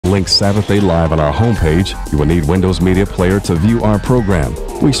link Sabbath Day Live on our homepage, you will need Windows Media Player to view our program.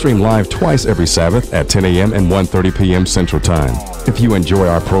 We stream live twice every Sabbath at 10 a.m. and 1:30 p.m. Central Time. If you enjoy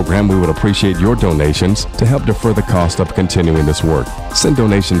our program, we would appreciate your donations to help defer the cost of continuing this work. Send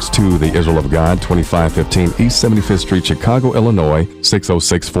donations to the Israel of God, 2515 East 75th Street, Chicago, Illinois,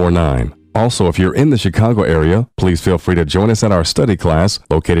 60649. Also, if you're in the Chicago area, please feel free to join us at our study class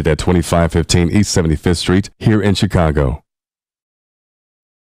located at 2515 East 75th Street here in Chicago.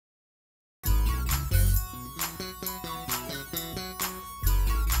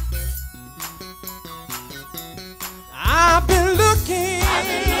 I've been looking,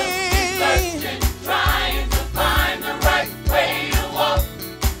 searching, trying to find the right way to walk.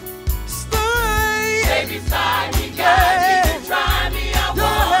 Stay beside me, guide me, and try me. I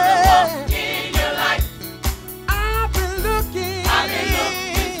wanna walk in your light. I've been looking,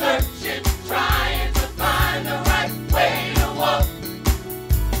 searching, trying to find the right way to walk.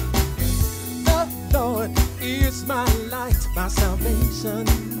 The Lord is my light, my salvation.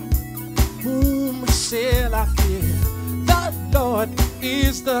 Whom shall I fear? The Lord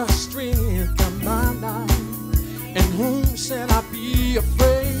is the strength of my life. And whom shall I be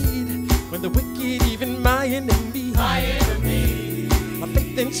afraid? When the wicked, even my enemy, my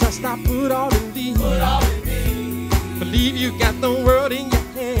faith and trust I put all in thee. Believe you got the world in your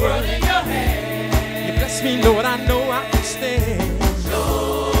hand. You bless me, Lord, I know I can stand.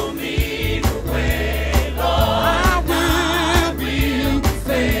 Show me the way, Lord. I will be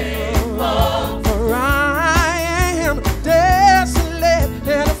faithful, for I am desolate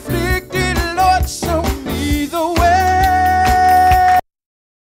and afflicted. Lord, show me the way.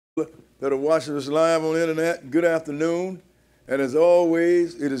 That are watching us live on the internet, good afternoon. And as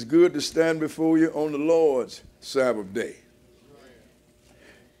always, it is good to stand before you on the Lord's Sabbath day.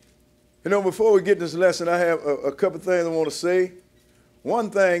 You know, before we get this lesson, I have a couple things I want to say. One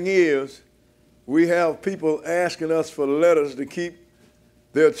thing is, we have people asking us for letters to keep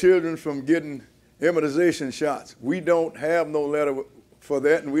their children from getting immunization shots. We don't have no letter for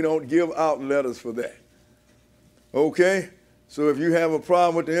that, and we don't give out letters for that. Okay? So if you have a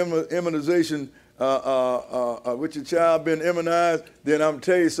problem with the immunization, with your child being immunized, then I'm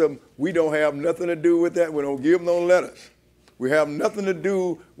telling you something, we don't have nothing to do with that. We don't give no letters. We have nothing to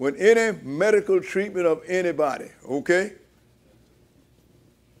do with any medical treatment of anybody, okay?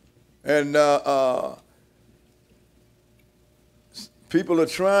 And people are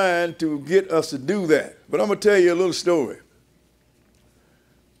trying to get us to do that. But I'm going to tell you a little story.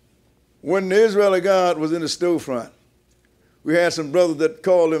 When the Israel of God was in the storefront, we had some brothers that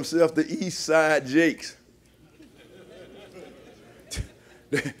called themselves the East Side Jakes.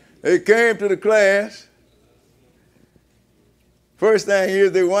 They came to the class. First thing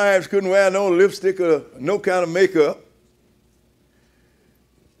is their wives couldn't wear no lipstick or no kind of makeup.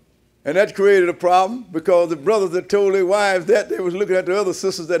 And that created a problem because the brothers that told their wives that, they was looking at the other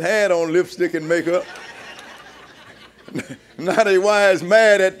sisters that had on lipstick and makeup. Now their wives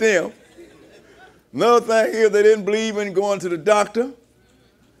mad at them. Another thing is they didn't believe in going to the doctor,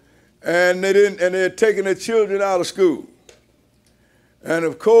 and they're taking their children out of school. And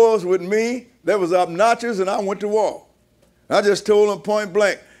of course, with me, that was obnoxious, and I went to war. I just told them point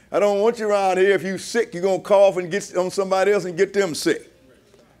blank, I don't want you around here. If you're sick, you're going to cough and get on somebody else and get them sick.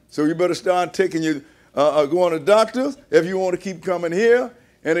 So you better start taking your, going to doctors if you want to keep coming here.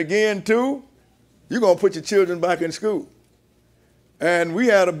 And again, too, you're going to put your children back in school. And we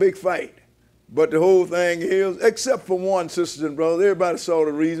had a big fight. But the whole thing is, except for one, sisters and brothers, everybody saw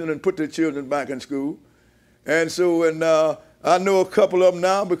the reason and put their children back in school. And so, I know a couple of them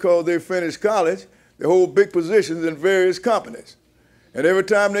now because they finished college. They hold big positions in various companies. And every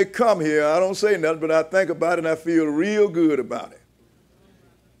time they come here, I don't say nothing, but I think about it and I feel real good about it.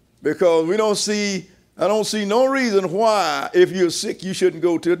 Because I don't see no reason why, if you're sick, you shouldn't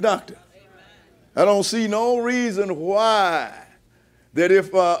go to a doctor. I don't see no reason why that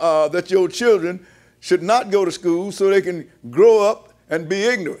that your children should not go to school so they can grow up and be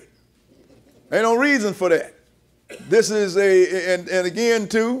ignorant. Ain't no reason for that. This is and again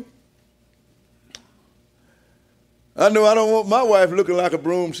too, I know I don't want my wife looking like a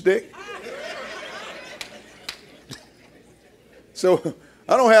broomstick. So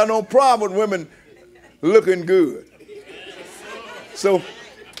I don't have no problem with women looking good. So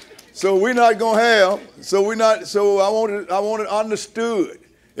we're not going to have, so I want it understood.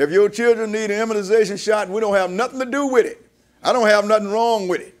 If your children need an immunization shot, we don't have nothing to do with it. I don't have nothing wrong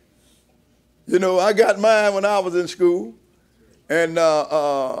with it. You know, I got mine when I was in school. And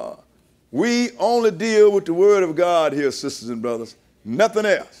we only deal with the word of God here, sisters and brothers, nothing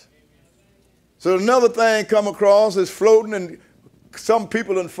else. So another thing come across is floating, and some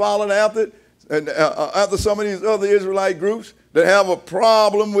people have fallen after it, and after some of these other Israelite groups that have a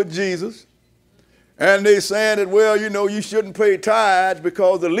problem with Jesus. And they saying that, well, you know, you shouldn't pay tithes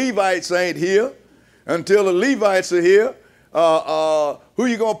because the Levites ain't here. Until the Levites are here, who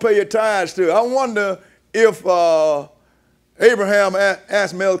you going to pay your tithes to? I wonder if Abraham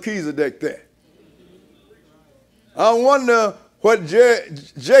asked Melchizedek that. I wonder what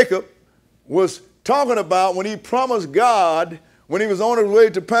Jacob was talking about when he promised God, when he was on his way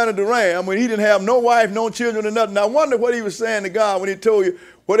to Padan-aram, when he didn't have no wife, no children, or nothing. I wonder what he was saying to God when he told you,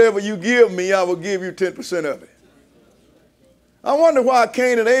 whatever you give me, I will give you 10% of it. I wonder why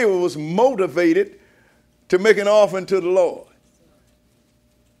Cain and Abel was motivated to make an offering to the Lord.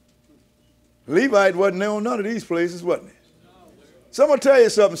 Levite wasn't there on none of these places, wasn't it? So I'm going to tell you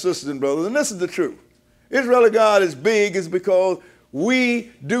something, sisters and brothers, and this is the truth. Israel of God is big is because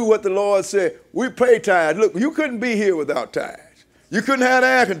we do what the Lord said. We pay tithes. Look, you couldn't be here without tithes. You couldn't have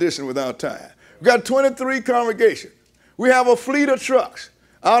air conditioning without tithes. We've got 23 congregations. We have a fleet of trucks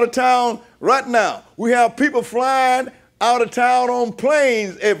out of town right now. We have people flying out of town on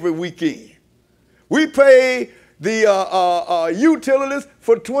planes every weekend. We pay the utilities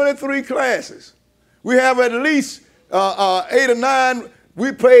for 23 classes. We have at least 8 or 9.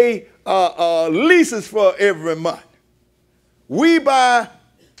 We pay leases for every month. We buy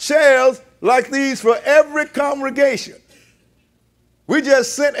chairs like these for every congregation. We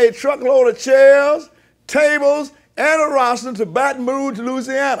just sent a truckload of chairs, tables, and a roster to Baton Rouge,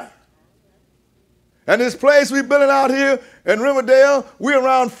 Louisiana. And this place we're building out here in Riverdale, we're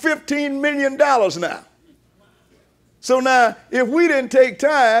around $15 million now. So now, if we didn't take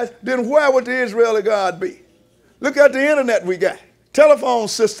tithes, then where would the Israel of God be? Look at the internet we got, telephone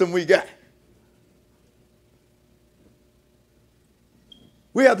system we got.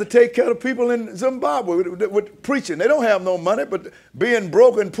 We have to take care of people in Zimbabwe with preaching. They don't have no money, but being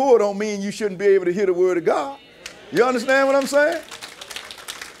broke and poor don't mean you shouldn't be able to hear the word of God. You understand what I'm saying?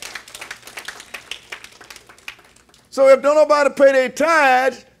 So if don't nobody pay their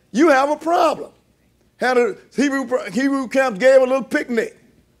tithes, you have a problem. Had a Hebrew camp gave a little picnic.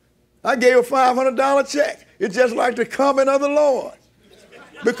 I gave a $500 check. It's just like the coming of the Lord.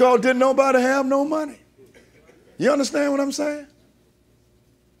 Because didn't nobody have no money. You understand what I'm saying?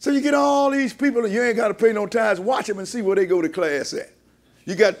 So you get all these people and you ain't got to pay no tithes. Watch them and see where they go to class at.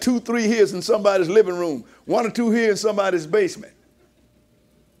 You got 2, 3 here in somebody's living room, 1 or 2 here in somebody's basement.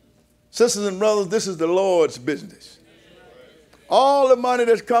 Sisters and brothers, this is the Lord's business. All the money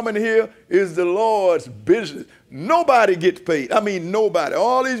that's coming here is the Lord's business. Nobody gets paid. I mean, nobody.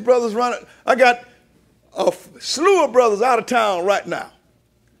 All these brothers running. I got a slew of brothers out of town right now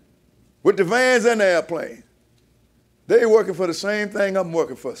with the vans and the airplane. They're working for the same thing I'm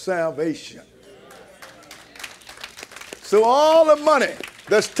working for, salvation. So all the money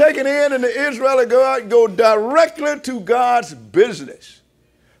that's taken in the Israel of God go directly to God's business.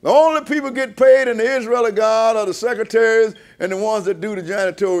 The only people get paid in the Israel of God are the secretaries and the ones that do the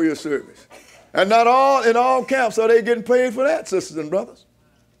janitorial service. And not all, in all camps are they getting paid for that, sisters and brothers.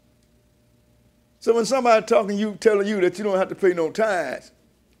 So when somebody talking to you, telling you that you don't have to pay no tithes,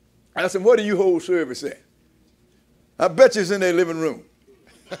 I said, where do you hold service at? I bet you it's in their living room.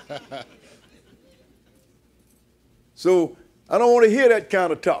 So I don't want to hear that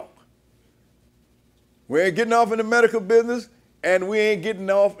kind of talk. We ain't getting off in the medical business, and we ain't getting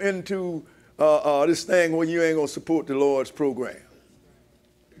off into this thing where you ain't going to support the Lord's program.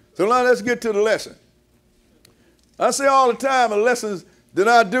 So now let's get to the lesson. I say all the time, the lessons that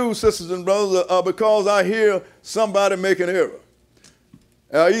I do, sisters and brothers, are because I hear somebody make an error.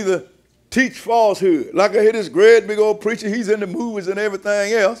 Either teach falsehood. Like I hear this great big old preacher, he's in the movies and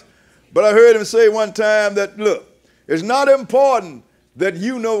everything else. But I heard him say one time that, look, it's not important that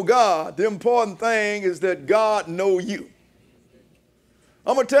you know God. The important thing is that God know you.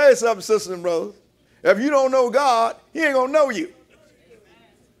 I'm going to tell you something, sisters and brothers. If you don't know God, he ain't going to know you.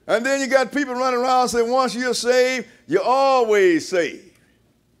 And then you got people running around saying once you're saved, you're always saved.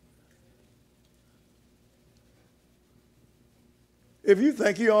 If you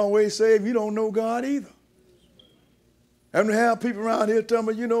think you're always saved, you don't know God either. And we have people around here telling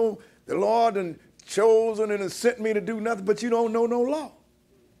me, you know, the Lord and chosen and has sent me to do nothing, but you don't know no law.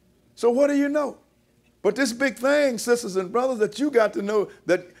 So what do you know? But this big thing, sisters and brothers, that you got to know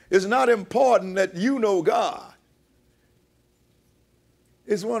that it's not important that you know God.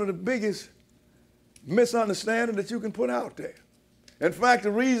 It's one of the biggest misunderstandings that you can put out there. In fact,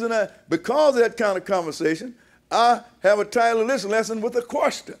 the reason because of that kind of conversation, I have a title of this lesson with a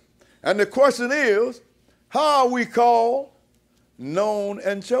question. And the question is, how are we called, known,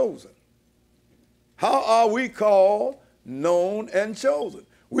 and chosen? How are we called, known and chosen.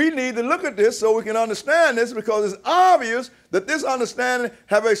 We need to look at this so we can understand this, because it's obvious that this understanding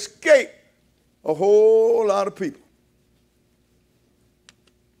have escaped a whole lot of people.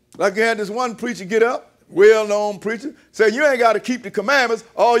 Like you had this one preacher get up, well-known preacher, say, you ain't got to keep the commandments.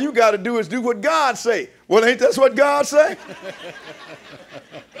 All you got to do is do what God say. Well, ain't that what God say?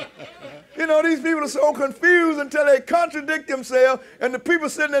 You know, these people are so confused until they contradict themselves, and the people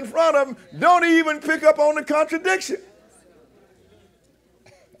sitting in front of them don't even pick up on the contradiction.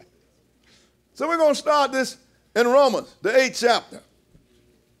 So we're going to start this in Romans, the 8th chapter.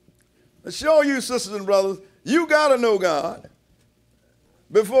 To show you, sisters and brothers, you got to know God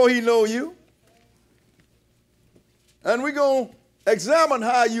before he know you. And we're going to examine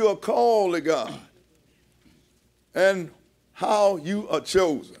how you are called to God and how you are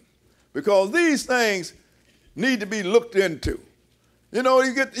chosen. Because these things need to be looked into. You know,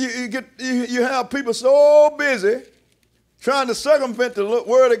 you have people so busy trying to circumvent the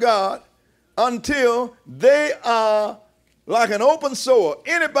word of God until they are like an open sore.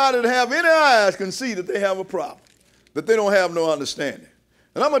 Anybody that have any eyes can see that they have a problem, that they don't have no understanding.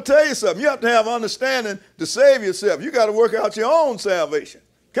 And I'm going to tell you something. You have to have understanding to save yourself. You got to work out your own salvation.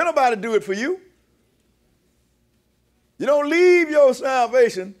 Can't nobody do it for you. You don't leave your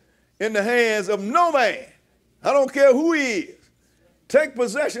salvation in the hands of no man. I don't care who he is. Take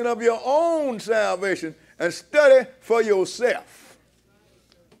possession of your own salvation and study for yourself.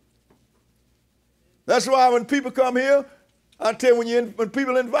 That's why when people come here, I tell you, when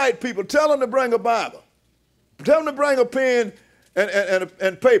people invite people, tell them to bring a Bible. Tell them to bring a pen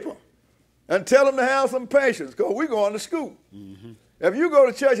and paper. And tell them to have some patience, because we're going to school. Mm-hmm. If you go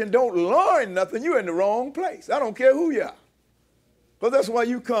to church and don't learn nothing, you're in the wrong place. I don't care who you are. But that's why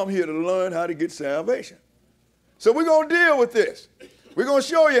you come here, to learn how to get salvation. So we're going to deal with this. We're going to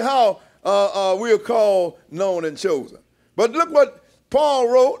show you how we are called, known, and chosen. But look what Paul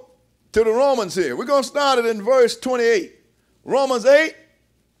wrote to the Romans here. We're going to start it in verse 28. Romans 8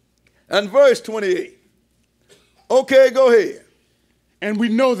 and verse 28. Okay, go ahead. And we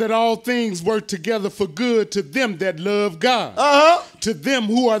know that all things work together for good to them that love God. To them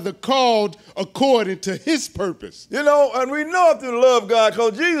who are the called according to his purpose. You know, and we know if you love God,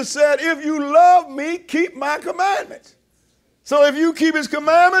 because Jesus said, if you love me, keep my commandments. So if you keep his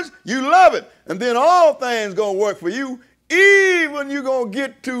commandments, you love it. And then all things going to work for you, even you're going to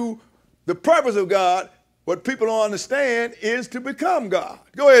get to the purpose of God. What people don't understand is to become God.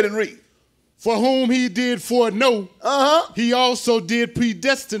 Go ahead and read. For whom he did foreknow, he also did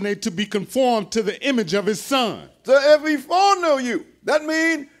predestinate to be conformed to the image of his Son. So if he foreknow you, that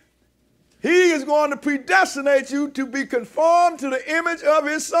means he is going to predestinate you to be conformed to the image of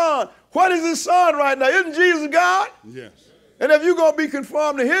his Son. What is his Son right now? Isn't Jesus God? Yes. And if you're going to be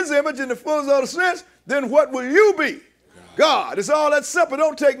conformed to his image in the fullness of the sense, then what will you be? God. It's all that simple.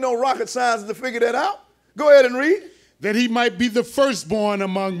 Don't take no rocket science to figure that out. Go ahead and read. That he might be the firstborn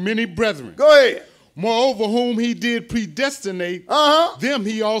among many brethren. Go ahead. Moreover, whom he did predestinate, them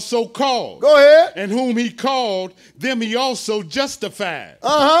he also called. Go ahead. And whom he called, them he also justified.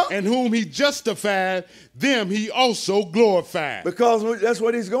 And whom he justified, them he also glorified. Because that's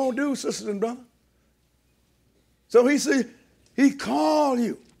what he's going to do, sisters and brothers. So he said, he called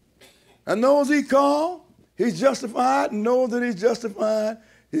you. And those he called, he's justified. And those that he's justified,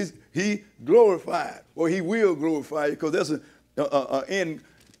 he glorified, or he will glorify you, because there's an end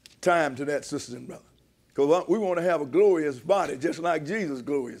time to that, sisters and brothers. Because we want to have a glorious body, just like Jesus'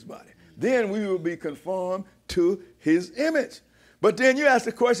 glorious body. Then we will be conformed to his image. But then you ask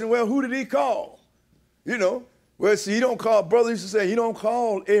the question, well, who did he call? You know, well, see, he don't call, brothers used to say, he don't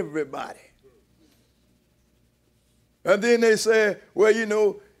call everybody. And then they say, well, you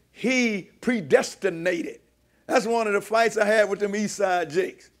know, he predestinated. That's one of the fights I had with them East Side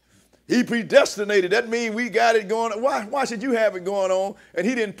Jakes. He predestinated. That means we got it going on. Why should you have it going on and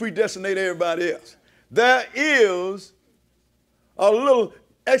he didn't predestinate everybody else? There is a little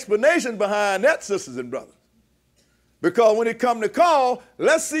explanation behind that, sisters and brothers. Because when it comes to call,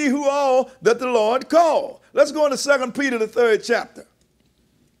 let's see who all that the Lord called. Let's go into 2 Peter, the 3rd chapter.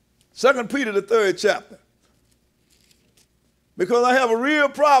 2 Peter, the 3rd chapter. Because I have a real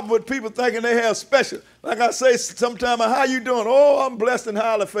problem with people thinking they have special. Like I say sometimes, how you doing? Oh, I'm blessed and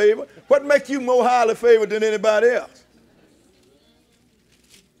highly favored. What makes you more highly favored than anybody else?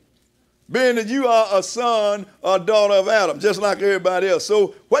 Being that you are a son or daughter of Adam, just like everybody else.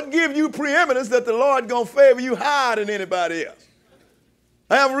 So what gives you preeminence that the Lord going to favor you higher than anybody else?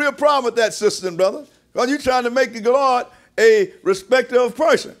 I have a real problem with that, sisters and brothers, because you're trying to make the Lord a respecter of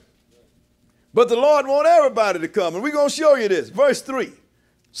person. But the Lord wants everybody to come, and we're going to show you this. Verse 3.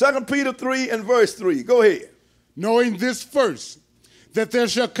 2 Peter 3 and verse 3. Go ahead. knowing this first, that there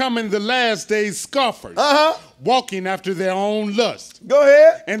shall come in the last days scoffers, walking after their own lust. Go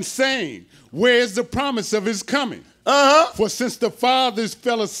ahead. And saying, where is the promise of his coming? For since the fathers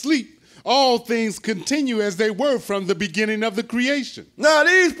fell asleep, all things continue as they were from the beginning of the creation. Now,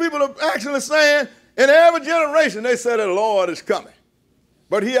 these people are actually saying, in every generation, they say the Lord is coming.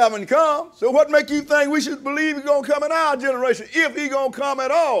 But he haven't come. So what make you think we should believe he's going to come in our generation, if he going to come at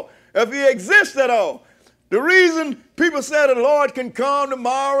all, if he exists at all? The reason people say the Lord can come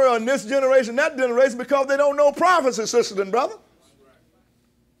tomorrow or in this generation, that generation, because they don't know prophecy, sisters and brothers.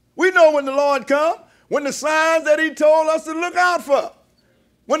 We know when the Lord comes, when the signs that he told us to look out for.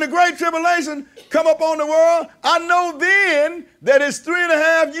 When the great tribulation come upon the world, I know then that it's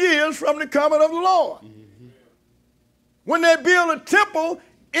 3.5 years from the coming of the Lord. When they build a temple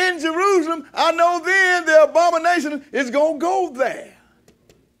in Jerusalem, I know then the abomination is going to go there.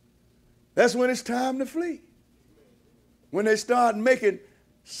 That's when it's time to flee. When they start making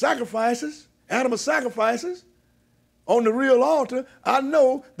sacrifices, animal sacrifices, on the real altar, I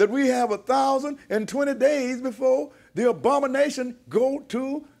know that we have 1,020 days before the abomination go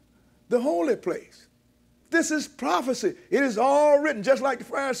to the holy place. This is prophecy. It is all written, just like the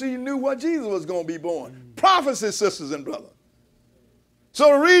Pharisees knew what Jesus was going to be born. Prophecy, sisters and brothers.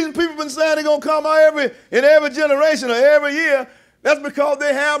 So the reason people have been saying they're going to come out in every generation or every year, that's because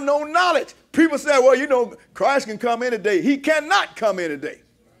they have no knowledge. People say, well, you know, Christ can come any day. He cannot come any day.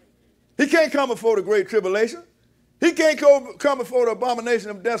 He can't come before the great tribulation. He can't come before the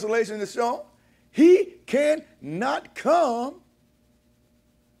abomination of desolation is shown. He cannot come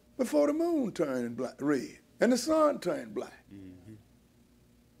before the moon turned red and the sun turned black.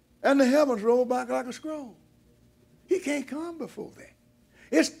 And the heavens roll back like a scroll. He can't come before that.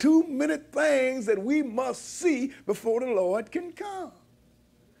 It's too many things that we must see before the Lord can come.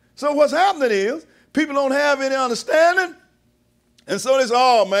 So what's happening is people don't have any understanding. And so they say,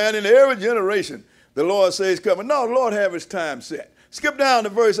 oh man, in every generation, the Lord says coming. No, the Lord have his time set. Skip down to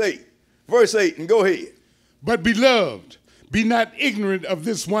verse 8. Verse 8 and go ahead. But beloved, be not ignorant of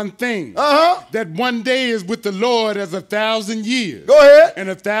this one thing, that one day is with the Lord as 1,000 years. Go ahead. And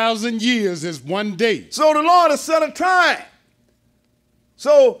 1,000 years is one day. So the Lord has set a time.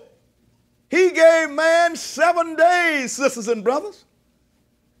 So he gave man 7 days, sisters and brothers.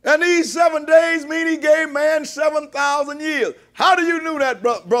 And these 7 days mean he gave man 7,000 years. How do you know that,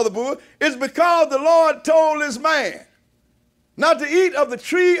 Brother Boone? It's because the Lord told this man not to eat of the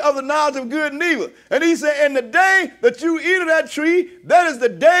tree of the knowledge of good and evil. And he said, in the day that you eat of that tree, that is the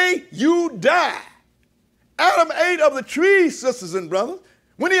day you die. Adam ate of the tree, sisters and brothers.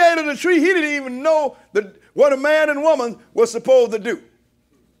 When he ate of the tree, he didn't even know what a man and woman was supposed to do.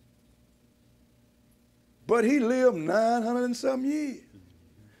 But he lived 900 and some years.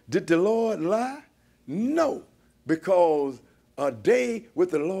 Did the Lord lie? No, because a day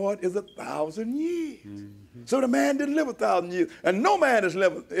with the Lord is 1,000 years. So the man didn't live 1,000 years. And no man has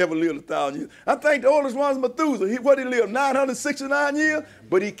ever lived 1,000 years. I think the oldest one is Methuselah. He lived 969 years,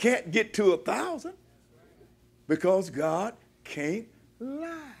 but he can't get to 1,000 because God can't lie.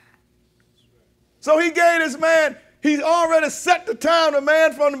 So he gave this man, he's already set the time of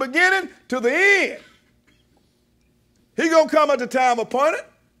man from the beginning to the end. He's going to come at the time appointed,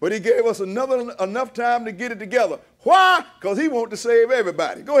 but he gave us enough time to get it together. Why? Because he wants to save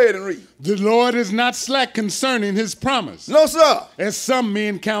everybody. Go ahead and read. The Lord is not slack concerning his promise. No, sir. As some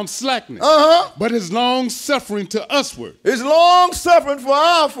men count slackness. But is long suffering to usward. It's long suffering for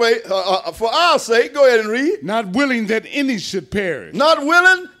our sake. Go ahead and read. Not willing that any should perish. Not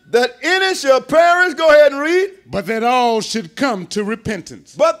willing that any shall perish. Go ahead and read. But that all should come to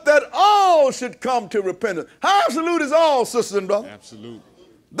repentance. But that all should come to repentance. How absolute is all, sisters and brothers? Absolute.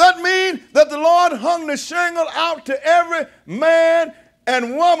 That means that the Lord hung the shingle out to every man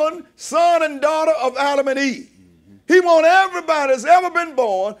and woman, son and daughter of Adam and Eve. He wants everybody that's ever been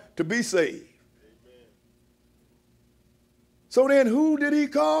born to be saved. So then who did he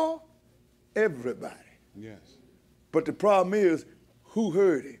call? Everybody. Yes. But the problem is, who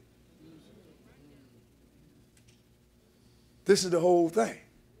heard him? This is the whole thing.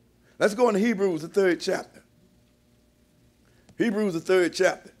 Let's go into Hebrews, the 3rd chapter. Hebrews, the 3rd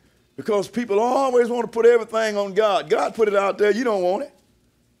chapter. Because people always want to put everything on God. God put it out there. You don't want it.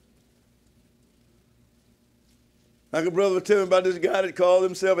 Like a brother was telling me about this guy that called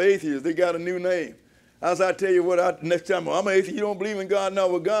himself atheist. They got a new name. I tell you what, next time, I'm an atheist. You don't believe in God? No,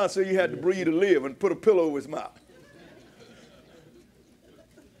 well, God said you had to breathe to live, and put a pillow over his mouth.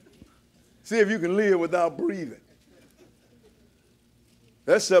 See if you can live without breathing.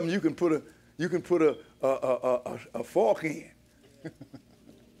 That's something you can put a fork in.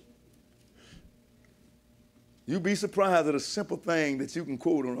 You'd be surprised at a simple thing that you can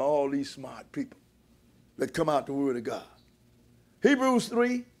quote on all these smart people that come out the Word of God. Hebrews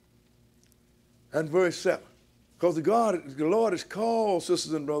 3 and verse 7. Because the Lord has called,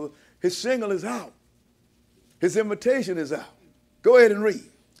 sisters and brothers, his signal is out. His invitation is out. Go ahead and read.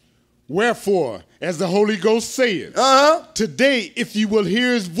 Wherefore, as the Holy Ghost saith, today, if you will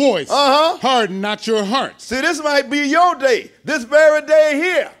hear his voice, harden not your hearts. See, this might be your day, this very day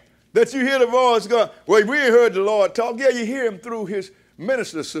here, that you hear the voice God. Well, we ain't heard the Lord talk. Yeah, you hear him through his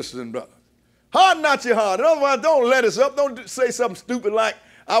ministers, sisters and brothers. Harden not your heart. Otherwise, don't let us up. Don't say something stupid like,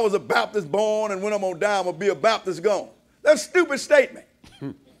 I was a Baptist born, and when I'm going to die, I'm going to be a Baptist gone. That's a stupid statement.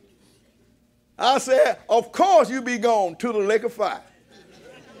 I said, of course you be gone to the lake of fire.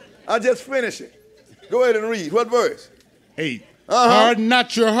 I just finished it. Go ahead and read. What verse? 8. Harden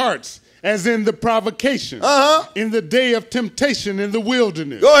not your hearts, as in the provocation, in the day of temptation in the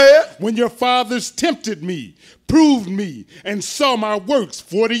wilderness. Go ahead. When your fathers tempted me, proved me, and saw my works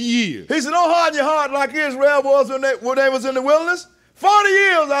 40 years. He said, don't harden your heart like Israel was when they was in the wilderness. 40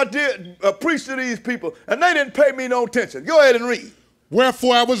 years I did preach to these people, and they didn't pay me no attention. Go ahead and read.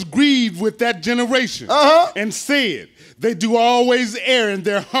 Wherefore I was grieved with that generation, and said, they do always err in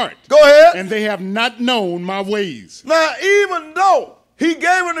their heart. Go ahead. And they have not known my ways. Now, even though he gave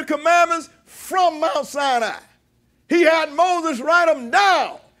them the commandments from Mount Sinai, he had Moses write them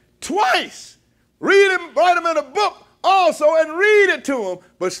down twice. Write them in a book also and read it to them.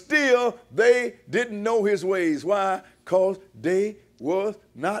 But still, they didn't know his ways. Why? Because they was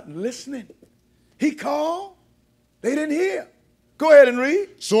not listening. He called. They didn't hear. Go ahead and read.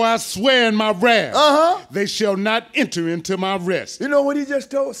 So I swear in my wrath, they shall not enter into my rest. You know what he just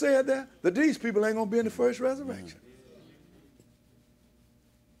said there? That these people ain't going to be in the first resurrection.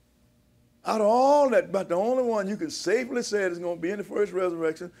 Out of all that, but the only one you can safely say is going to be in the first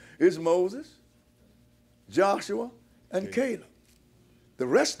resurrection is Moses, Joshua, and Caleb. The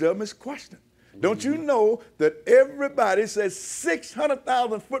rest of them is questioned. Don't you know that everybody says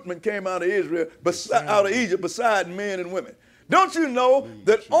 600,000 footmen came out of Israel, out of Egypt, beside men and women? Don't you know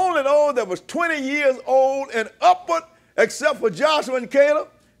that only those that was 20 years old and upward, except for Joshua and Caleb,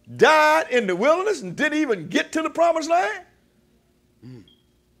 died in the wilderness and didn't even get to the promised land?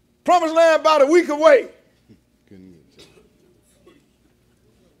 Promised land about a week away.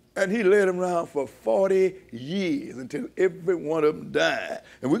 And he led them around for 40 years until every one of them died.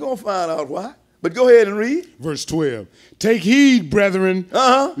 And we're going to find out why. But go ahead and read. Verse 12. Take heed, brethren,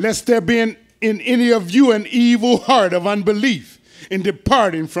 lest there be in any of you an evil heart of unbelief in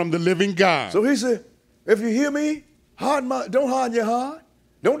departing from the living God. So he said, if you hear me, don't harden your heart.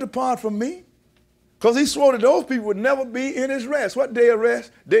 Don't depart from me. Because he swore that those people would never be in his rest. What day of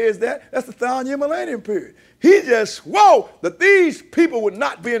rest? Day is that? That's the 1,000-year millennium period. He just swore that these people would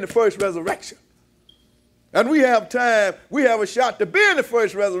not be in the first resurrection. And we have time, we have a shot to be in the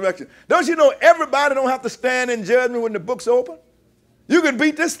first resurrection. Don't you know everybody don't have to stand in judgment when the book's open? You can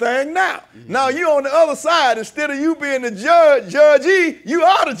beat this thing now. Now you're on the other side. Instead of you being the judgee, you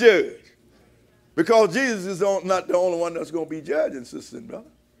are the judge. Because Jesus is not the only one that's going to be judging, sister and brother.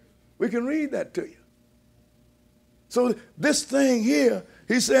 We can read that to you. So this thing here,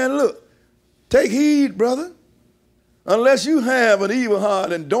 he's saying, look, take heed, brother, unless you have an evil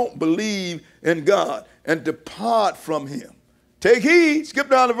heart and don't believe in God and depart from him. Take heed. Skip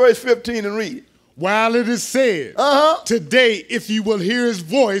down to verse 15 and read it. While it is said, today, if you will hear his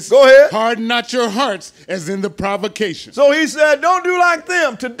voice, go ahead. Harden not your hearts as in the provocation. So he said, don't do like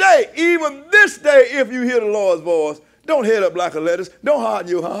them. Today, even this day, if you hear the Lord's voice, don't head up like a lettuce. Don't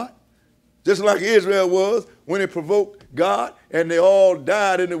harden your heart. Just like Israel was when it provoked God and they all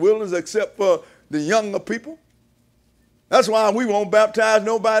died in the wilderness except for the younger people. That's why we won't baptize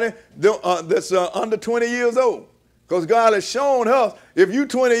nobody that's under 20 years old. Because God has shown us, if you're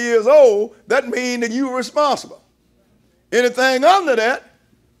 20 years old, that means that you're responsible. Anything under that,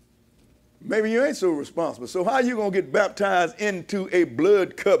 maybe you ain't so responsible. So how are you going to get baptized into a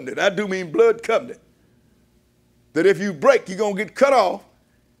blood covenant? I do mean blood covenant. That if you break, you're going to get cut off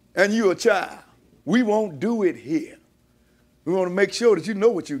and you're a child. We won't do it here. We want to make sure that you know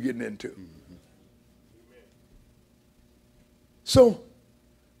what you're getting into. So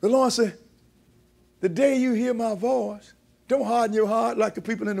the Lord said, the day you hear my voice, don't harden your heart like the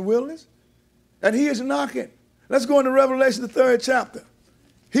people in the wilderness. And he is knocking. Let's go into Revelation, the 3rd chapter.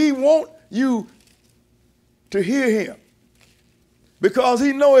 He wants you to hear him. Because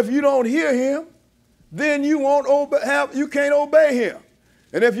he know if you don't hear him, then you can't obey him.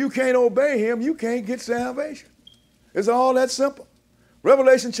 And if you can't obey him, you can't get salvation. It's all that simple.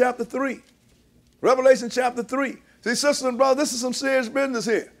 Revelation chapter 3. Revelation chapter 3. See, sisters and brothers, this is some serious business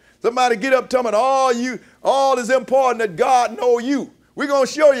here. Somebody get up telling me all is important that God know you. We're going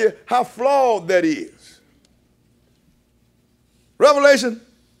to show you how flawed that is. Revelation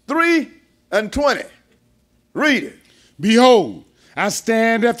 3:20. Read it. Behold, I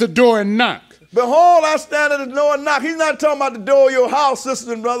stand at the door and knock. Behold, I stand at the door and knock. He's not talking about the door of your house, sisters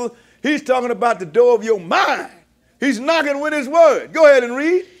and brothers. He's talking about the door of your mind. He's knocking with his word. Go ahead and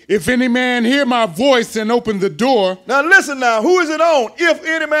read. If any man hear my voice and open the door. Now listen now, who is it on? If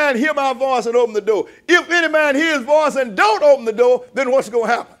any man hear my voice and open the door. If any man hear his voice and don't open the door, then what's going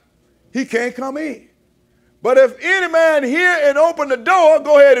to happen? He can't come in. But if any man hear and open the door,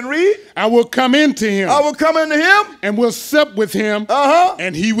 go ahead and read. I will come into him. I will come into him. And will sup with him.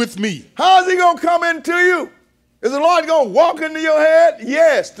 And he with me. How is he going to come into you? Is the Lord going to walk into your head?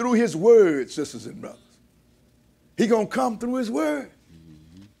 Yes, through his word, sisters and brothers. He's going to come through his word.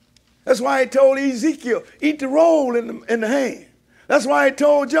 That's why he told Ezekiel, eat the roll in the hand. That's why he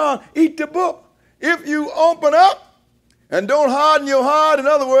told John, eat the book. If you open up and don't harden your heart, in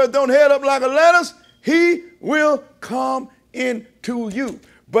other words, don't head up like a lettuce, he will come into you.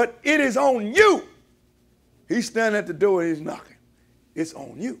 But it is on you. He's standing at the door and he's knocking. It's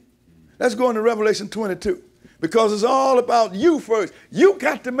on you. Let's go into Revelation 22. Because it's all about you first. You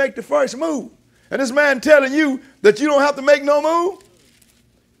got to make the first move. And this man telling you that you don't have to make no move,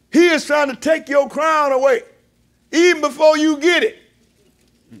 he is trying to take your crown away, even before you get it.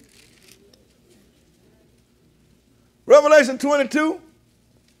 Revelation 22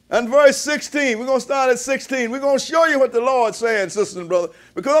 and verse 16. We're going to start at 16. We're going to show you what the Lord's saying, sisters and brothers.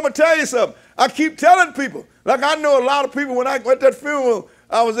 Because I'm going to tell you something. I keep telling people, like I know a lot of people when I went to that funeral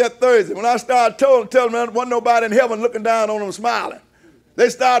I was at Thursday, when I started telling them there wasn't nobody in heaven looking down on them smiling. They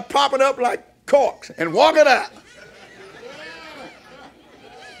started popping up like corks and walking out.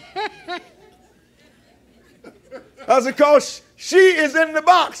 I said, because she is in the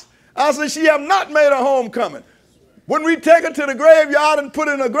box. I said, she have not made a homecoming. When we take her to the graveyard and put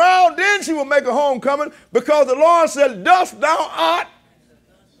her in the ground, then she will make a homecoming, because the Lord said, dust thou art,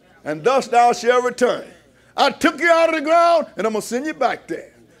 and dust thou shalt return. I took you out of the ground, and I'm going to send you back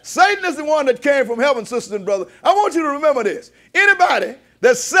there. Satan is the one that came from heaven, sisters and brothers. I want you to remember this. Anybody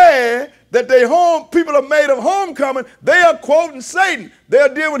that said that people are made of homecoming, they are quoting Satan. They are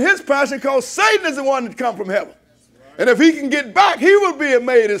dealing with his passion, because Satan is the one that come from heaven. And if he can get back, he will be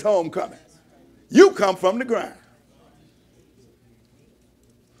made his homecoming. You come from the ground.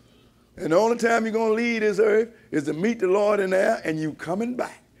 And the only time you're going to leave this earth is to meet the Lord in there, and you coming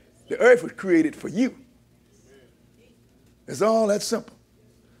back. The earth was created for you. It's all that simple.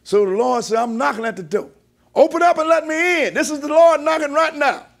 So the Lord said, I'm knocking at the door. Open up and let me in. This is the Lord knocking right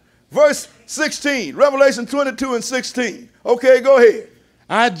now. Verse 16, Revelation 22 and 16. Okay, go ahead.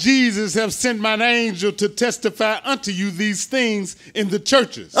 I, Jesus, have sent mine angel to testify unto you these things in the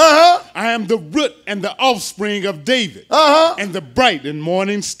churches. I am the root and the offspring of David, and the bright and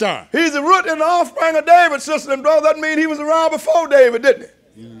morning star. He's the root and the offspring of David, sister and brother. That means he was around before David, didn't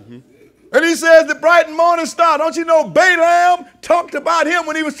he? And he says the bright and morning star. Don't you know Balaam talked about him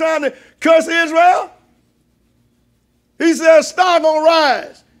when he was trying to curse Israel? He says, star gonna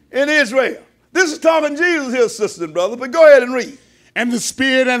rise in Israel. This is talking Jesus here, sisters and brothers, but go ahead and read. And the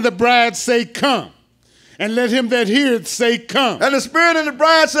Spirit and the bride say, come. And let him that heareth say, come. And the Spirit and the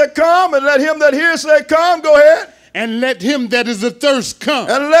bride say, come. And let him that heareth say, come. Go ahead. And let him that is athirst come.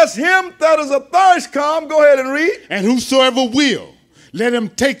 And let him that is athirst come. Go ahead and read. And whosoever will, let him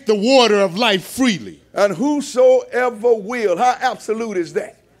take the water of life freely. And whosoever will. How absolute is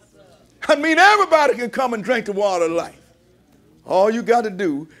that? I mean, everybody can come and drink the water of life. All you got to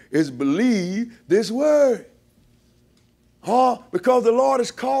do is believe this word. Because the Lord is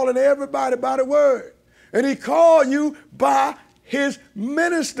calling everybody by the word. And he called you by his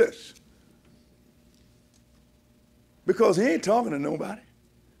ministers. Because he ain't talking to nobody.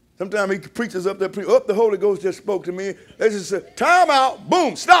 Sometimes he preaches up there, the Holy Ghost just spoke to me. They just said, time out,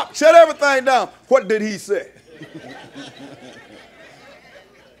 boom, stop, shut everything down. What did he say?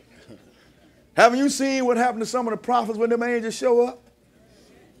 Haven't you seen what happened to some of the prophets when them angels show up?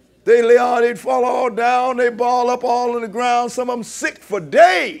 They lay all, they'd fall all down, they ball up all on the ground, some of them sick for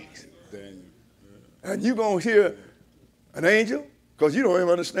days. And you're going to hear an angel, because you don't even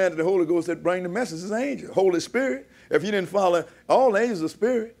understand that the Holy Ghost that bring the message is an angel, Holy Spirit. If you didn't follow, all angels are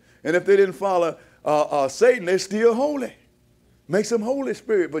spirit. And if they didn't follow Satan, they're still holy. Makes them Holy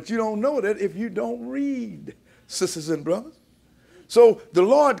Spirit, but you don't know that if you don't read, sisters and brothers. So the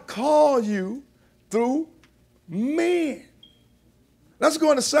Lord called you through men. Let's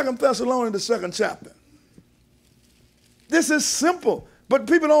go into 2 Thessalonians, the 2nd chapter. This is simple, but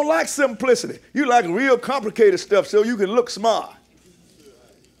people don't like simplicity. You like real complicated stuff so you can look smart.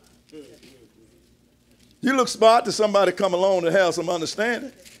 You look smart to somebody come along and have some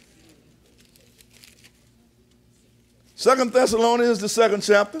understanding. 2 Thessalonians, the 2nd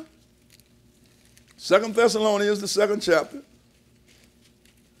chapter. 2 Thessalonians, the 2nd chapter.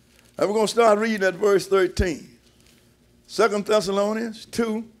 And we're going to start reading at verse 13. 2 Thessalonians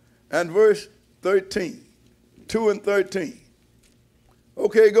 2 and verse 13. 2 and 13.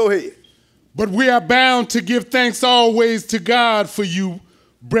 Okay, go ahead. But we are bound to give thanks always to God for you,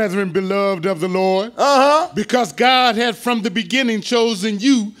 brethren beloved of the Lord, because God had from the beginning chosen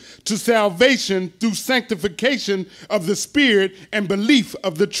you to salvation through sanctification of the Spirit and belief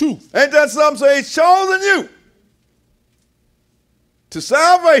of the truth. Ain't that something? So he's chosen you to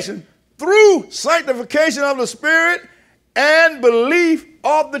salvation through sanctification of the Spirit and belief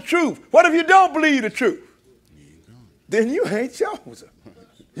of the truth. What if you don't believe the truth? Then you ain't chosen.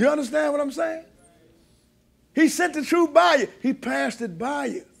 You understand what I'm saying? He sent the truth by you. He passed it by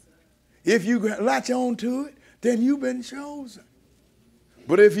you. If you latch on to it, then you've been chosen.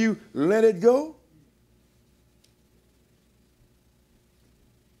 But if you let it go,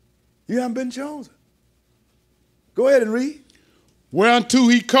 you haven't been chosen. Go ahead and read. Whereunto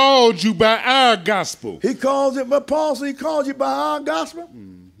he called you by our gospel. He calls it, but Paul said he called you by our gospel.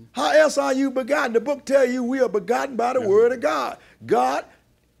 How else are you begotten? The book tells you we are begotten by the word of God. God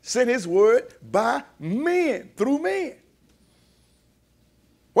sent his word by men, through men.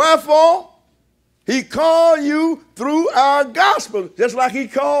 Wherefore, he called you through our gospel, just like he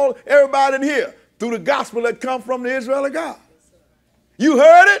called everybody in here through the gospel that come from the Israel of God. You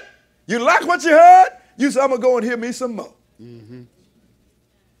heard it. You like what you heard. You said, I'm going to go and hear me some more.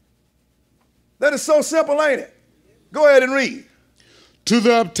 That is so simple, ain't it? Go ahead and read. To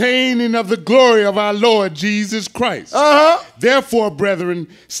the obtaining of the glory of our Lord Jesus Christ. Therefore, brethren,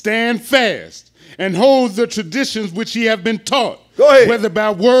 stand fast and hold the traditions which ye have been taught, Go ahead. whether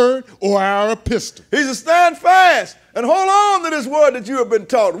by word or our epistle. He said, stand fast and hold on to this word that you have been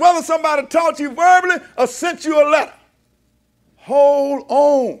taught. Whether somebody taught you verbally or sent you a letter, hold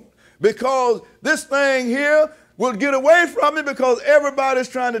on, because this thing here will get away from you because everybody's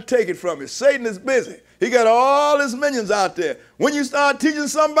trying to take it from you. Satan is busy. He got all his minions out there. When you start teaching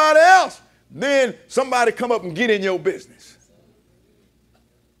somebody else, then somebody come up and get in your business.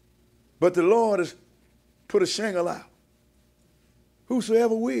 But the Lord has put a shingle out.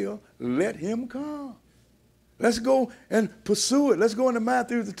 Whosoever will, let him come. Let's go and pursue it. Let's go into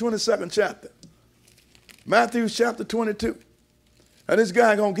Matthew, the 22nd chapter. Matthew chapter 22. And this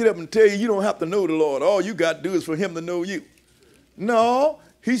guy going to get up and tell you, you don't have to know the Lord. All you got to do is for him to know you. No,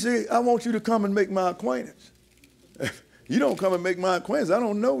 he said, I want you to come and make my acquaintance. You don't come and make my acquaintance, I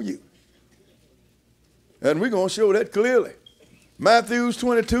don't know you. And we're going to show that clearly. Matthew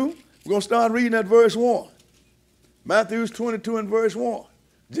 22, we're going to start reading at verse 1. Matthew 22 and verse 1.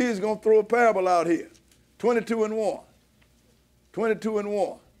 Jesus is going to throw a parable out here. 22 and 1. 22 and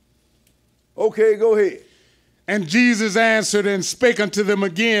 1. Okay, go ahead. And Jesus answered and spake unto them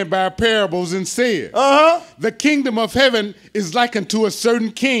again by parables and said, The kingdom of heaven is like unto a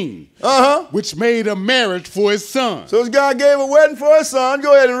certain king, which made a marriage for his son. So this guy gave a wedding for his son.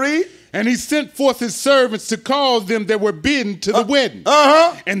 Go ahead and read. And he sent forth his servants to call them that were bidden to the wedding,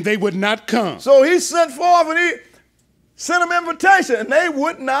 and they would not come. So he sent forth and he sent them invitation, and they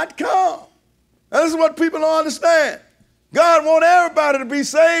would not come. And this is what people don't understand. God wants everybody to be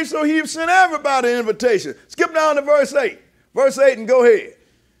saved, so he sent everybody an invitation. Skip down to verse 8. Verse 8 and go ahead.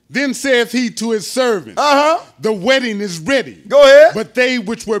 Then saith he to his servants, The wedding is ready. Go ahead. But they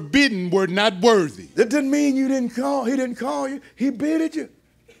which were bidden were not worthy. That didn't mean you didn't call. He didn't call you. He bidded you.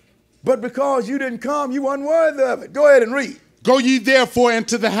 But because you didn't come, you weren't worthy of it. Go ahead and read. Go ye therefore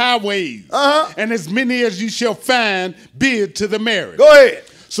into the highways, and as many as ye shall find, bid to the marriage. Go ahead.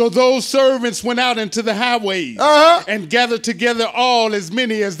 So those servants went out into the highways and gathered together all as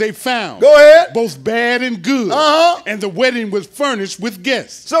many as they found. Go ahead. Both bad and good. And the wedding was furnished with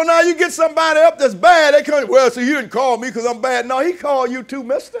guests. So now you get somebody up that's bad. They come, well, so you didn't call me because I'm bad. No, he called you too,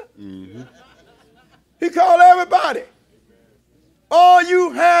 mister. He called everybody. All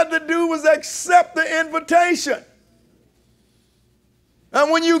you had to do was accept the invitation.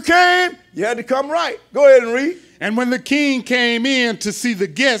 And when you came, you had to come right. Go ahead and read. And when the king came in to see the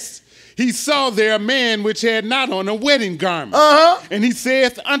guests, he saw there a man which had not on a wedding garment. And he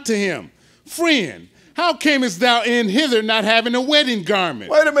saith unto him, Friend, how camest thou in hither not having a wedding garment?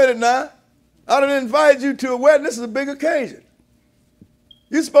 Wait a minute now. I done invited you to a wedding. This is a big occasion.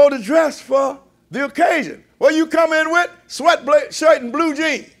 You're supposed to dress for the occasion. What you come in with? Sweat shirt and blue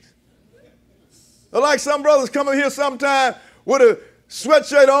jeans. Or like some brothers come in here sometime with a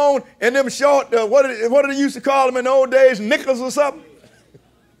sweatshirt on and them short, what did they used to call them in the old days, knickers or something?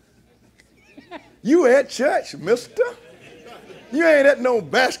 You at church, mister. You ain't at no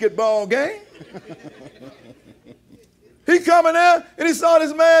basketball game. He coming there and he saw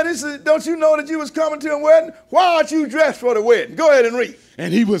this man. He said, don't you know that you was coming to a wedding? Why aren't you dressed for the wedding? Go ahead and read.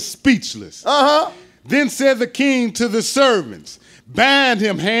 And he was speechless. Uh-huh. Then said the king to the servants, bind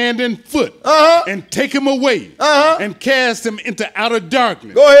him hand and foot, and take him away, and cast him into outer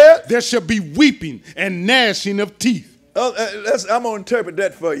darkness. Go ahead. There shall be weeping and gnashing of teeth. I'm going to interpret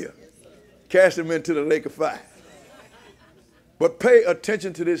that for you. Cast him into the lake of fire. But pay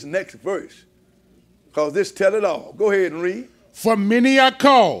attention to this next verse, because this tell it all. Go ahead and read. For many are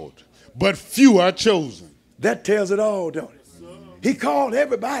called, but few are chosen. That tells it all, don't it? He called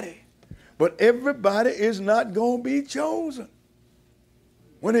everybody, but everybody is not going to be chosen.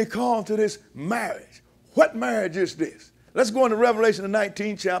 When they call to this marriage, what marriage is this? Let's go into Revelation, the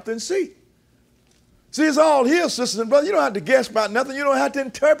 19th chapter, and see. See, it's all here, sisters and brothers. You don't have to guess about nothing. You don't have to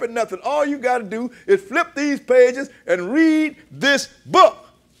interpret nothing. All you got to do is flip these pages and read this book.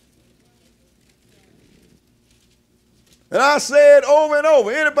 And I said over and over,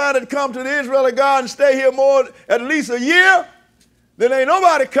 anybody that come to the Israel of God and stay here more at least a year, then ain't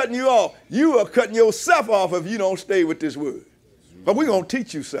nobody cutting you off. You are cutting yourself off if you don't stay with this word. But we're going to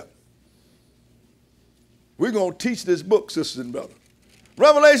teach you something. We're going to teach this book, sisters and brothers.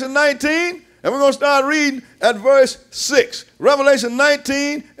 Revelation 19, and we're going to start reading at verse 6. Revelation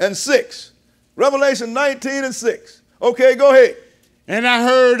 19 and 6. Revelation 19 and 6. Okay, go ahead. And I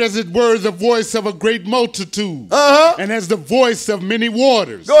heard, as it were, the voice of a great multitude, and as the voice of many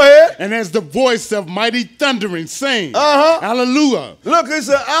waters. Go ahead. And as the voice of mighty thundering, saying, Hallelujah. Look, it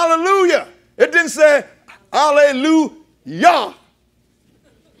said hallelujah. It didn't say hallelujah.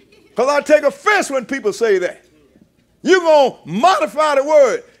 Because I take offense when people say that. You're going to modify the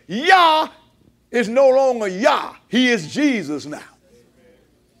word. Yah is no longer Yah. He is Jesus now.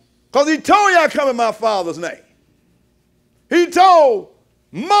 Because he told you I come in my Father's name. He told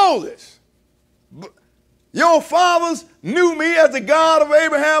Moses, your fathers knew me as the God of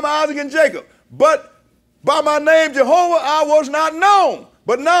Abraham, Isaac, and Jacob. But by my name Jehovah I was not known.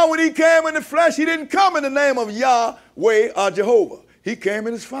 But now when he came in the flesh, he didn't come in the name of Yahweh or Jehovah. He came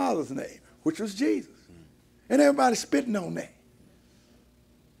in his Father's name, which was Jesus. And everybody's spitting on that.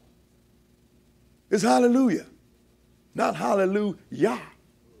 It's hallelujah, not hallelujah.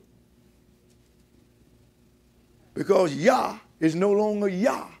 Because Yah is no longer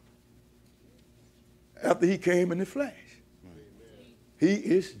Yah after he came in the flesh. He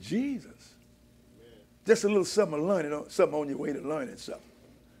is Jesus. Just a little something on your way to learning something.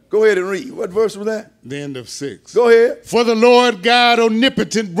 Go ahead and read. What verse was that? The end of 6. Go ahead. For the Lord God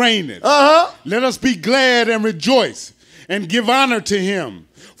omnipotent reigneth. Let us be glad and rejoice and give honor to him.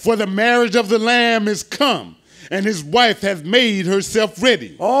 For the marriage of the Lamb is come, and his wife hath made herself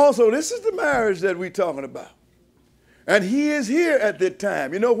ready. Oh, so this is the marriage that we're talking about. And he is here at that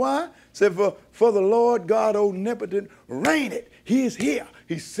time. You know why? Said for the Lord God omnipotent reigneth. He is here.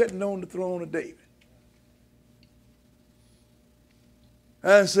 He's sitting on the throne of David.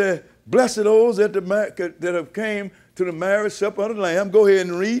 And said, blessed are those that have came to the marriage supper of the Lamb. Go ahead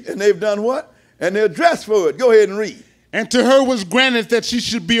and read. And they've done what? And they're dressed for it. Go ahead and read. And to her was granted that she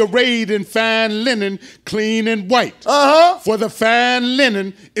should be arrayed in fine linen, clean and white. For the fine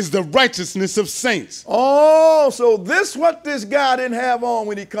linen is the righteousness of saints. Oh, so this what this guy didn't have on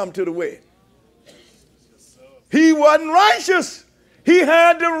when he come to the wedding. He wasn't righteous. He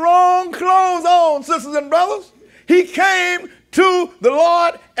had the wrong clothes on, sisters and brothers. He came to the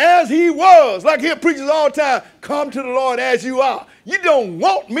Lord as he was. Like he preaches all the time, come to the Lord as you are. You don't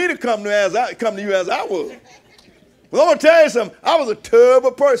want me to come to you as I was. Well, I'm going to tell you something. I was a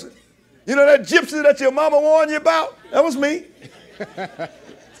terrible person. You know that gypsy that your mama warned you about? That was me.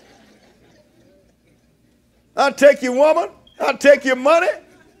 I'll take your woman. I'll take your money.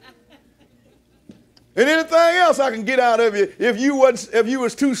 And anything else I can get out of you if you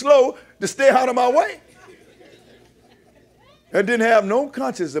was too slow to stay out of my way. I didn't have no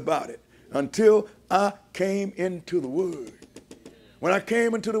conscience about it until I came into the Word. When I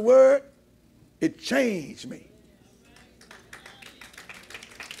came into the Word, it changed me.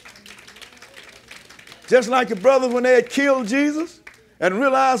 Just like the brothers when they had killed Jesus and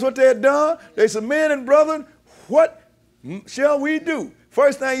realized what they had done, they said, men and brethren, what shall we do?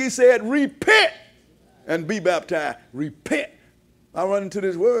 First thing he said, repent and be baptized. Repent. I run into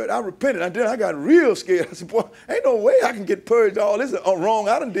this word. I repented. I got real scared. I said, boy, ain't no way I can get purged all this wrong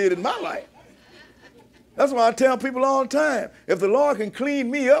I done did in my life. That's why I tell people all the time, if the Lord can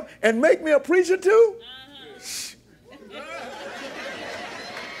clean me up and make me a preacher too,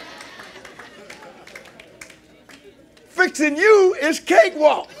 fixing you is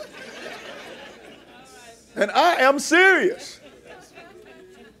cakewalk. And I am serious.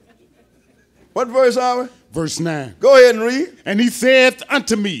 What verse are we? Verse 9. Go ahead and read. And he saith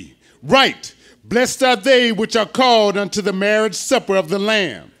unto me, Right, blessed are they which are called unto the marriage supper of the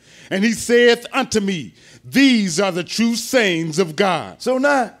Lamb. And he saith unto me, These are the true sayings of God. So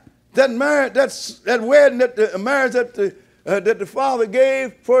now, that marriage, that wedding, that marriage that the Father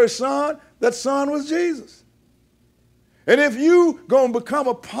gave for his son, that son was Jesus. And if you going to become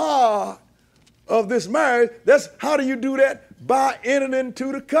a part of this marriage, how do you do that? By entering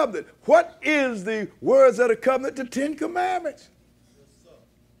into the covenant. What is the words of the covenant? The 10 Commandments.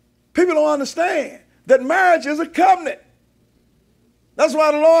 People don't understand that marriage is a covenant. That's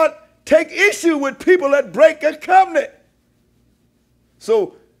why the Lord take issue with people that break a covenant.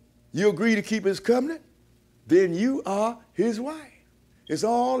 So you agree to keep his covenant, then you are his wife. It's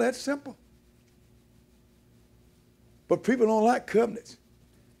all that simple. But people don't like covenants.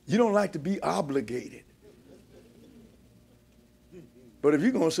 You don't like to be obligated. But if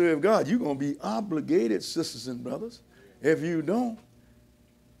you're going to serve God, you're going to be obligated, sisters and brothers. If you don't,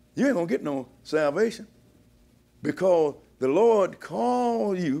 you ain't going to get no salvation, because the Lord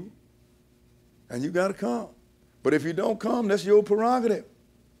called you and you got to come. But if you don't come, that's your prerogative.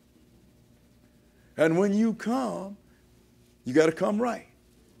 And when you come, you got to come right.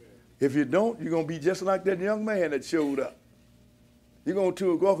 If you don't, you're going to be just like that young man that showed up. You're going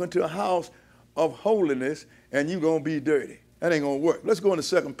to walk into a house of holiness and you're going to be dirty. That ain't going to work. Let's go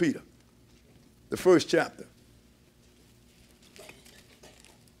into 2 Peter, the 1st chapter.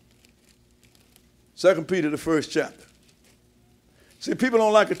 2 Peter, the 1st chapter. See, people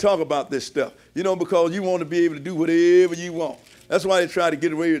don't like to talk about this stuff, because you want to be able to do whatever you want. That's why they try to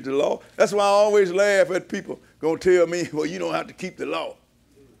get away with the law. That's why I always laugh at people going to tell me, well, you don't have to keep the law.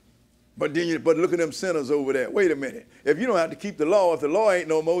 But look at them sinners over there. Wait a minute. If you don't have to keep the law, if the law ain't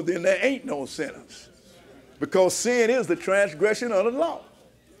no more, then there ain't no sinners. Because sin is the transgression of the law.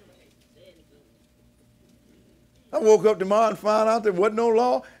 I woke up tomorrow and found out there wasn't no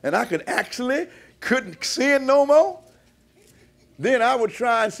law, and I couldn't sin no more. Then I would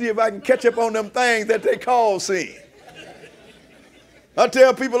try and see if I can catch up on them things that they call sin. I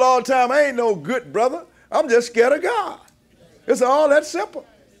tell people all the time, I ain't no good brother. I'm just scared of God. It's all that simple.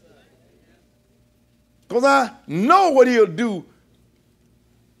 Because I know what he'll do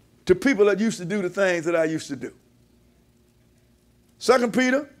to people that used to do the things that I used to do. 2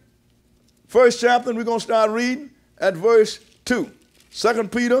 Peter, 1st chapter, and we're going to start reading at verse 2. 2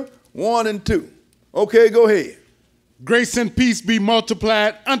 Peter 1 and 2. Okay, go ahead. Grace and peace be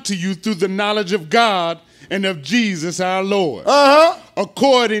multiplied unto you through the knowledge of God and of Jesus our Lord.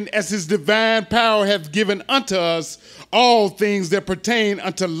 According as his divine power hath given unto us all things that pertain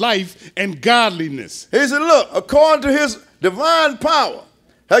unto life and godliness. He said, look, according to his divine power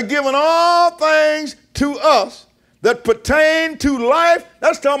hath given all things to us that pertain to life.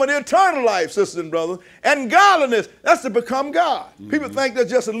 That's talking about the eternal life, sisters and brothers. And godliness, that's to become God. People think that's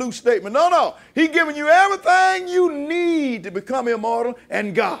just a loose statement. No. He's giving you everything you need to become immortal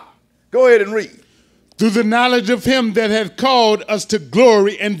and God. Go ahead and read. Through the knowledge of him that hath called us to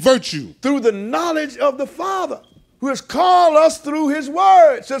glory and virtue. Through the knowledge of the Father, who has called us through his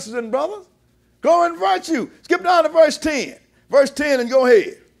word, sisters and brothers. Go in virtue. Skip down to verse 10. Verse 10 and go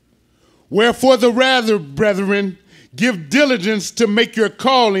ahead. Wherefore the rather, brethren, give diligence to make your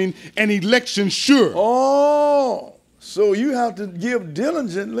calling and election sure. Oh, so you have to give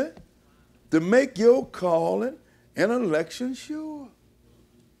diligently to make your calling and election sure.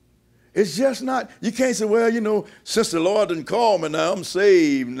 It's just not, you can't say, well, since the Lord didn't call me now, I'm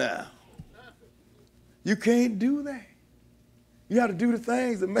saved now. You can't do that. You have to do the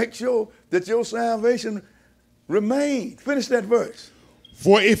things to make sure that your salvation remains. Finish that verse.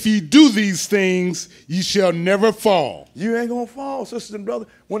 For if ye do these things, ye shall never fall. You ain't going to fall, sisters and brothers.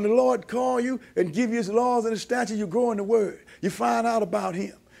 When the Lord call you and give you his laws and his statutes, you grow in the word. You find out about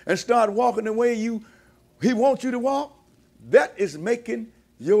him and start walking the way he wants you to walk. That is making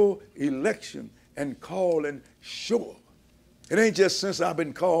your election and calling sure. It ain't just since I've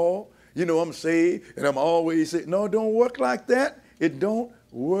been called, I'm saved and I'm always saved. No, it don't work like that. It don't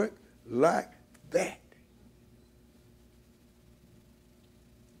work like that.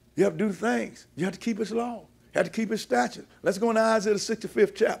 You have to do things. You have to keep his law. You have to keep his statutes. Let's go into Isaiah the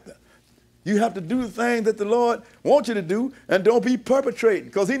 65th chapter. You have to do the things that the Lord wants you to do, and don't be perpetrating,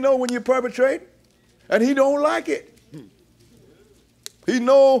 because he knows when you're perpetrating and he don't like it. He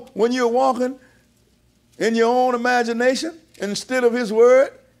knows when you're walking in your own imagination instead of his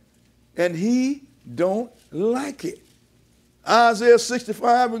word, and he don't like it. Isaiah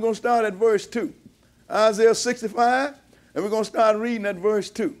 65, we're going to start at verse 2. Isaiah 65, and we're going to start reading at verse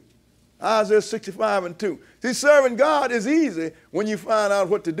 2. Isaiah 65 and 2. See, serving God is easy when you find out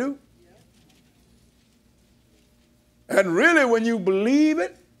what to do. And really, when you believe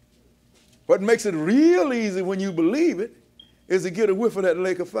it, what makes it real easy when you believe it is to get a whiff of that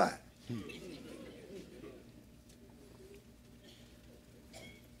lake of fire.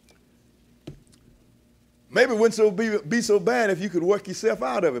 Maybe it wouldn't be so bad if you could work yourself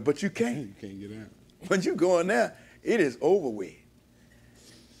out of it, but you can't. You can't get out. When you go in there, it is over with.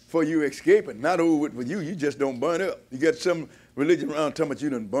 For you escaping, not over with you, you just don't burn up. You got some religion around talking about you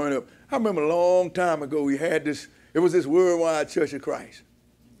done burn up. I remember a long time ago we had this, it was this worldwide Church of Christ.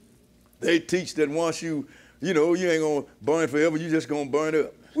 They teach that once you ain't gonna burn forever, you just gonna burn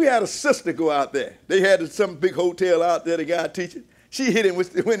up. We had a sister go out there. They had some big hotel out there, the guy teaching. She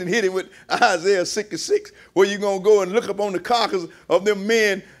went and hit him with Isaiah 66, where you're going to go and look up on the carcass of them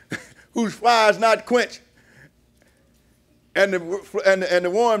men whose fire is not quenched, and the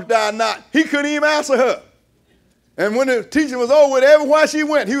worms die not. He couldn't even answer her. And when the teaching was over with, everywhere she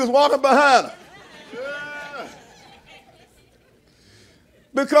went, he was walking behind her.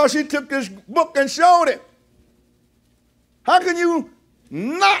 Because she took this book and showed him. How can you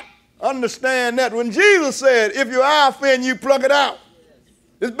not understand that when Jesus said, if your eye offend you, pluck it out?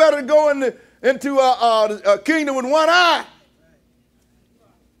 It's better to go into a kingdom with one eye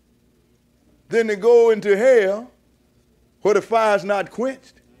than to go into hell where the fire's not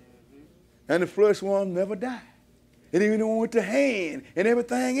quenched and the flesh one never die. And even with the hand and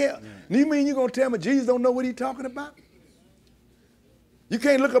everything else. And you mean you're going to tell me Jesus don't know what he's talking about? You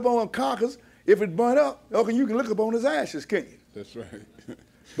can't look up on a carcass if it's burnt up. Okay, you can look up on his ashes, can't you? That's right.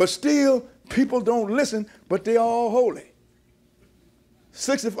 But still, people don't listen, but they all holy.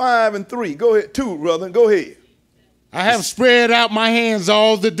 65 and 3. Go ahead. 2, brother. Go ahead. I have spread out my hands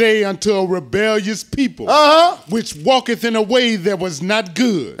all the day unto a rebellious people, which walketh in a way that was not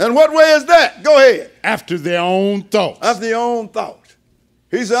good. And what way is that? Go ahead. After their own thoughts. After their own thoughts.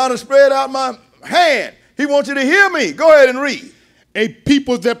 He said, I done spread out my hand. He wants you to hear me. Go ahead and read. A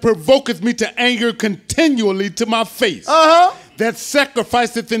people that provoketh me to anger continually to my face. That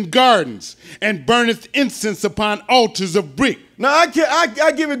sacrificeth in gardens and burneth incense upon altars of brick. Now, I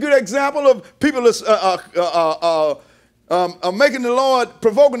give you a good example of people that's making the Lord,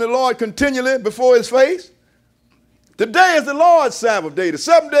 provoking the Lord continually before his face. Today is the Lord's Sabbath day, the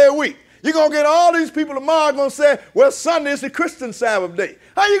 7th day a week. You're going to get all these people tomorrow going to say, well, Sunday is the Christian Sabbath day.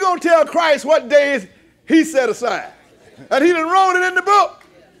 How you going to tell Christ what days he set aside? And he done wrote it in the book.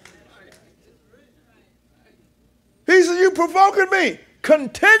 He said, you provoking me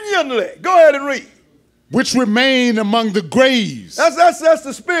continually. Go ahead and read. Which remain among the graves. That's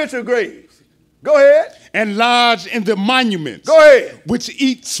the spiritual graves. Go ahead. And lodge in the monuments. Go ahead. Which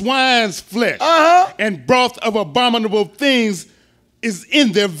eat swine's flesh. And broth of abominable things is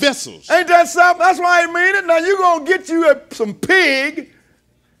in their vessels. Ain't that something? That's why I mean it. Now you're going to get you some pig,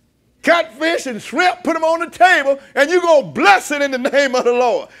 catfish, and shrimp, put them on the table, and you're going to bless it in the name of the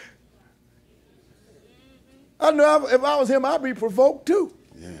Lord. I know if I was him, I'd be provoked too.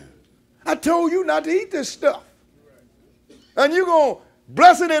 Yeah. I told you not to eat this stuff. And you're going to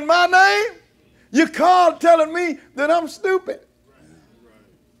bless it in my name? You're telling me that I'm stupid.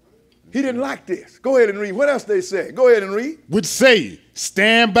 He didn't like this. Go ahead and read. What else they say? Go ahead and read. Which say,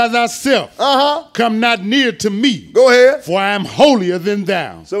 stand by thyself. Come not near to me. Go ahead. For I am holier than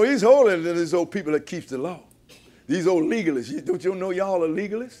thou. So he's holier than these old people that keeps the law. These old legalists. Don't you know y'all are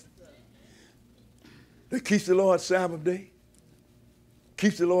legalists? They keeps the Lord's Sabbath day.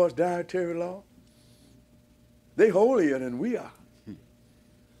 Keeps the Lord's dietary law. They holier than we are.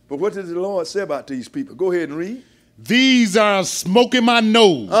 But what does the Lord say about these people? Go ahead and read. These are a smoke in my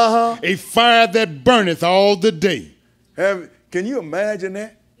nose, a fire that burneth all the day. Can you imagine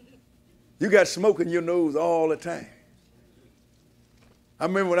that? You got smoke in your nose all the time. I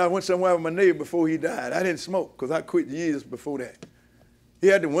remember when I went somewhere with my neighbor before he died, I didn't smoke because I quit years before that. He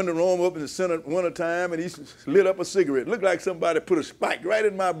had the window room up in the winter time, and he lit up a cigarette. It looked like somebody put a spike right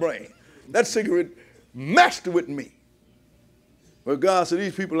in my brain. That cigarette messed with me. But God said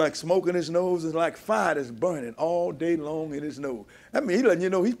these people like smoke in his nose is like fire that's burning all day long in his nose. I mean, he letting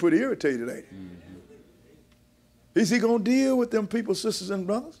you know he's pretty irritated, ain't he? Is he going to deal with them people, sisters and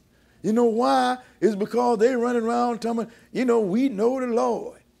brothers? You know why? It's because they running around telling me, we know the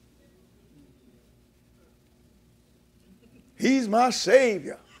Lord. He's my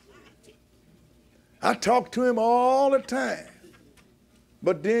Savior. I talk to him all the time.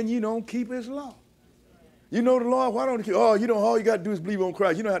 But then you don't keep his law. You know the Lord, why don't you keep? Oh, all you got to do is believe on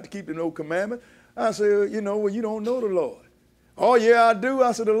Christ. You don't have to keep the no commandment. I said, well, you don't know the Lord. Oh, yeah, I do.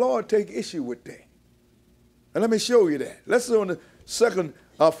 I said, the Lord take issue with that. And let me show you that. Let's go on the second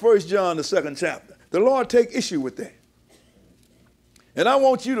 1 John, the 2nd chapter. The Lord take issue with that. And I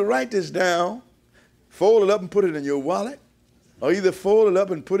want you to write this down, fold it up and put it in your wallet, or either fold it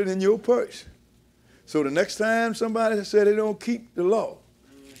up and put it in your purse. So the next time somebody said they don't keep the law,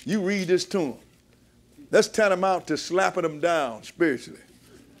 you read this to them. That's tantamount to slapping them down spiritually.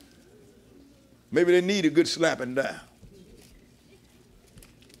 Maybe they need a good slapping down.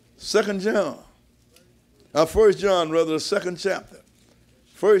 2 John. 1 John, rather, the 2nd chapter.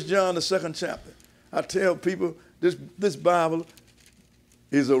 1 John, the 2nd chapter. I tell people this Bible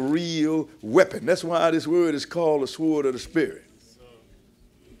is a real weapon. That's why this word is called the sword of the Spirit.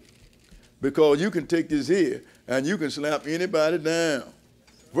 Because you can take this here and you can slap anybody down.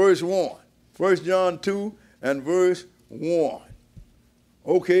 Verse 1. 1 John 2 and verse 1.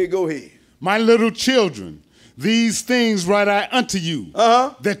 Okay, go ahead. My little children, these things write I unto you,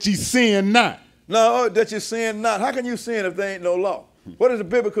 that ye sin not. No, that you sin not. How can you sin if there ain't no law? What is the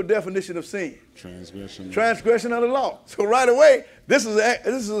biblical definition of sin? Transgression. Transgression of the law. So right away, this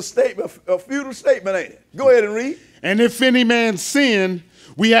is a statement, a futile statement, ain't it? Go ahead and read. And if any man sin,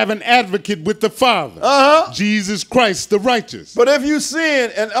 we have an advocate with the Father, Jesus Christ the righteous. But if you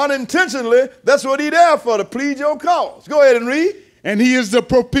sin and unintentionally, that's what he there for, to plead your cause. Go ahead and read. And he is the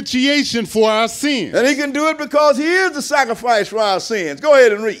propitiation for our sins. And he can do it because he is the sacrifice for our sins. Go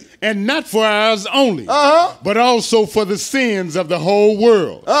ahead and read. And not for ours only, but also for the sins of the whole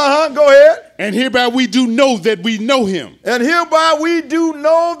world. Go ahead. And hereby we do know that we know him. And hereby we do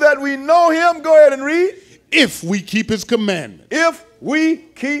know that we know him. Go ahead and read. If we keep his commandments. If we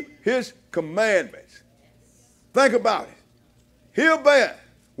keep his commandments. Think about it. Hereby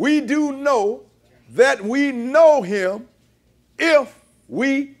we do know that we know him if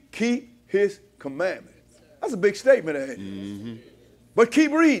we keep his commandments. That's a big statement, ain't it? But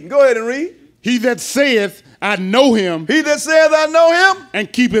keep reading. Go ahead and read. He that saith, I know him. He that saith, I know him.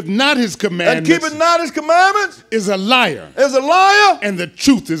 And keepeth not his commandments. And keepeth not his commandments. Is a liar. Is a liar. And the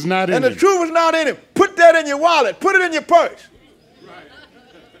truth is not in him. And the truth is not in him. Put that in your wallet. Put it in your purse.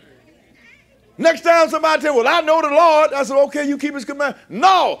 Next time somebody tells, well, I know the Lord. I said, okay, you keep his commandments.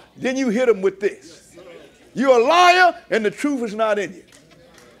 No. Then you hit him with this. You're a liar and the truth is not in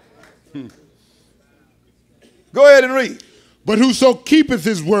you. Go ahead and read. But whoso keepeth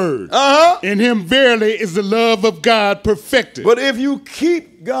his word, in him verily is the love of God perfected. But if you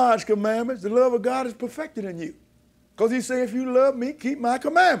keep God's commandments, the love of God is perfected in you. Because he said, if you love me, keep my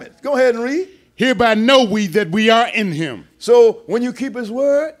commandments. Go ahead and read. Hereby know we that we are in him. So when you keep his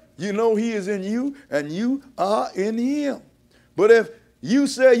word, you know he is in you and you are in him. But if you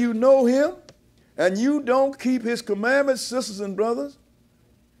say you know him and you don't keep his commandments, sisters and brothers,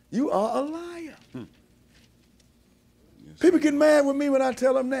 you are a liar. People get mad with me when I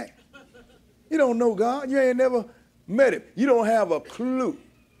tell them that. You don't know God. You ain't never met him. You don't have a clue.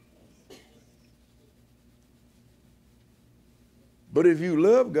 But if you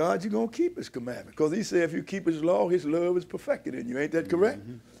love God, you're going to keep his commandments. Because he said if you keep his law, his love is perfected in you. Ain't that correct?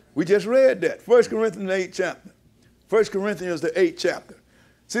 We just read that. 1 Corinthians, the 8th chapter. 1 Corinthians, the 8th chapter.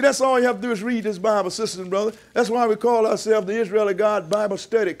 See, that's all you have to do is read this Bible, sisters and brothers. That's why we call ourselves the Israel of God Bible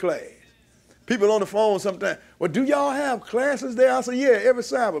Study Class. People on the phone sometimes, well, do y'all have classes there? I said, yeah, every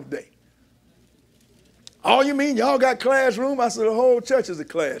Sabbath day. Oh, you mean y'all got classroom? I said, the whole church is a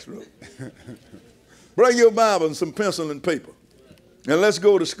classroom. Bring your Bible and some pencil and paper, and let's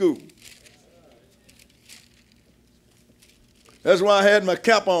go to school. That's why I had my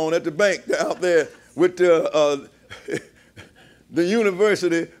cap on at the bank out there with the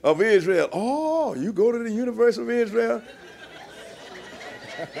University of Israel. Oh, you go to the University of Israel?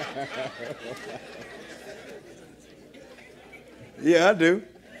 Yeah, I do.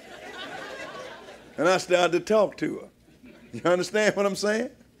 And I started to talk to her. You understand what I'm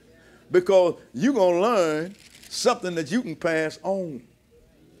saying? Because you're going to learn something that you can pass on.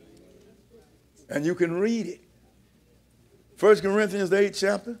 And you can read it. 1 Corinthians, the 8th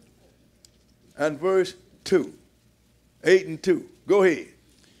chapter, and verse 2. 8 and 2. Go ahead.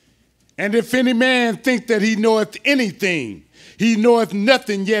 And if any man think that he knoweth anything, he knoweth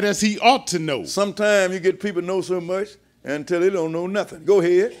nothing yet as he ought to know. Sometimes you get people know so much until they don't know nothing. Go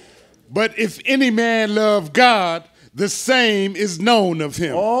ahead. But if any man love God, the same is known of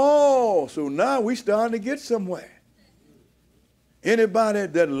him. Oh, so now we starting to get somewhere. Anybody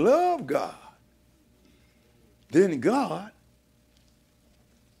that love God, then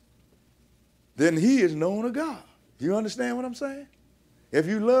he is known of God. You understand what I'm saying? If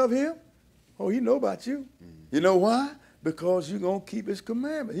you love him, oh, he know about you. You know why? Because you're going to keep his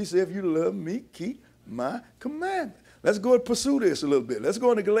commandments. He said, if you love me, keep my commandments. Let's go and pursue this a little bit. Let's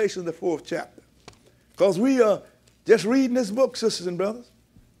go into Galatians, the 4th chapter. Because we are just reading this book, sisters and brothers.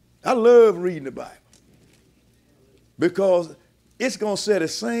 I love reading the Bible because it's going to say the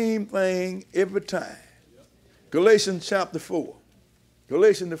same thing every time. Galatians chapter 4.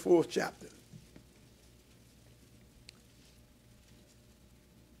 Galatians the 4th chapter.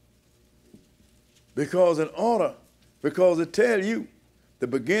 Because it tells you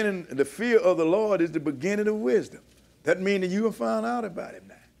the fear of the Lord is the beginning of wisdom. That means that you have found out about him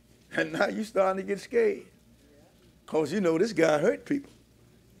now. And now you're starting to get scared. Because you know this guy hurt people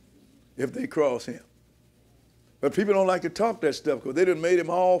if they cross him. But people don't like to talk that stuff because they done made him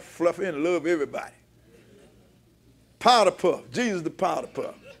all fluffy and love everybody. Powder puff. Jesus the powder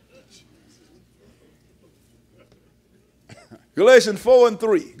puff. Galatians 4 and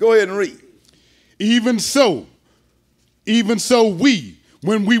 3. Go ahead and read. Even so we,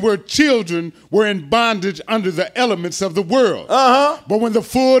 when we were children, were in bondage under the elements of the world. But when the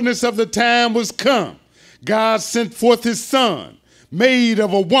fullness of the time was come, God sent forth his son, made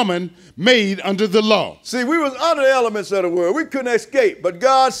of a woman, made under the law. See, we was under the elements of the world. We couldn't escape. But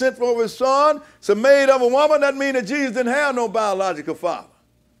God sent forth his son, so made of a woman. That means that Jesus didn't have no biological father.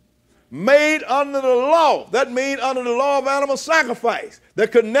 Made under the law. That means under the law of animal sacrifice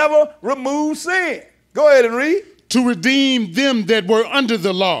that could never remove sin. Go ahead and read. To redeem them that were under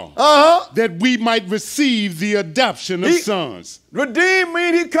the law, that we might receive the adoption of sons. Redeem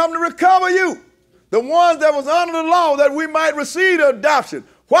means he come to recover you. The ones that was under the law, that we might receive the adoption.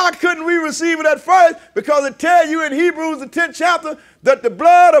 Why couldn't we receive it at first? Because it tells you in Hebrews the 10th chapter that the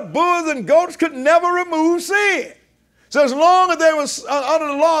blood of bulls and goats could never remove sin. So as long as they was under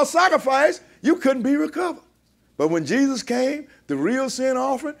the law of sacrifice, you couldn't be recovered. But when Jesus came, the real sin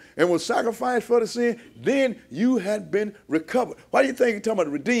offering, and was sacrificed for the sin, then you had been recovered. Why do you think he's talking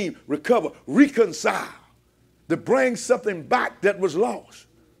about redeem, recover, reconcile? To bring something back that was lost.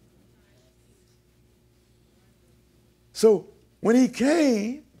 So when he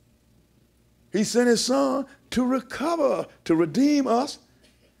came, he sent his son to recover, to redeem us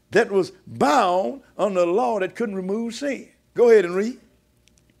that was bound under the law that couldn't remove sin. Go ahead and read.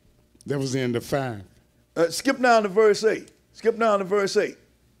 That was the end of 5. Skip down to verse 8. Skip down to verse 8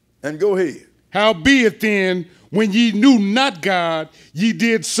 and go ahead. Howbeit then, when ye knew not God, ye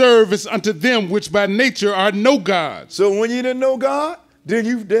did service unto them which by nature are no gods. So when you didn't know God, then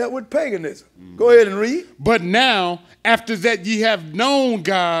you've dealt with paganism. Go ahead and read. But now, after that ye have known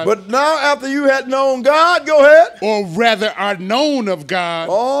God. But now after you had known God, go ahead. Or rather are known of God.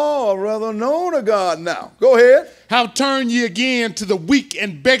 Oh, rather known of God now. Go ahead. How turn ye again to the weak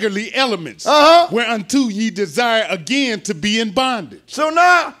and beggarly elements, whereunto ye desire again to be in bondage. So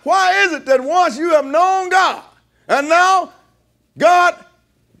now, why is it that once you have known God, and now God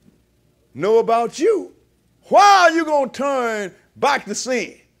know about you, why are you going to turn back to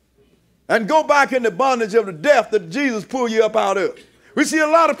sin and go back in the bondage of the death that Jesus pulled you up out of? We see a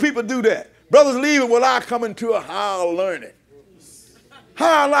lot of people do that. Brothers leave it, well, I come into a higher learning.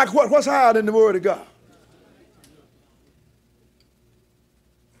 Higher like what? What's higher than the word of God?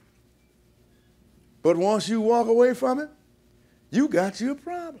 But once you walk away from it, you got you a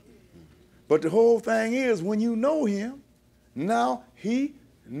problem. But the whole thing is, when you know him, now he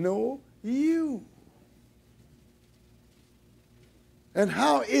know you. And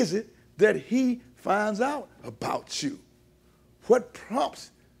how is it that he finds out about you? What prompts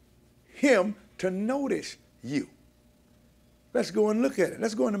him to notice you? Let's go and look at it.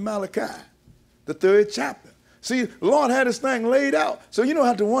 Let's go into Malachi, the 3rd chapter. See, the Lord had this thing laid out, so you don't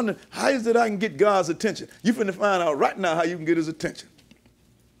have to wonder, how is it I can get God's attention? You're finna find out right now how you can get his attention.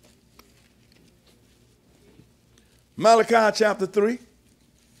 Malachi chapter 3.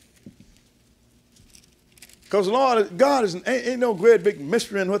 Because God ain't no great big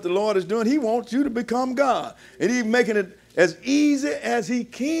mystery in what the Lord is doing. He wants you to become God. And he's making it as easy as he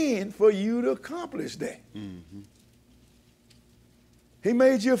can for you to accomplish that. He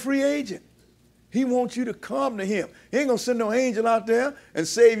made you a free agent. He wants you to come to him. He ain't going to send no angel out there and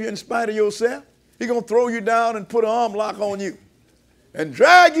save you in spite of yourself. He's going to throw you down and put an arm lock on you and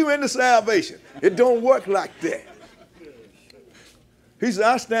drag you into salvation. It don't work like that. He said,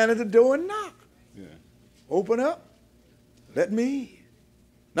 I stand at the door and knock. Open up. Let me in.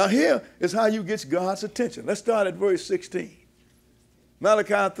 Now here is how you get God's attention. Let's start at verse 16.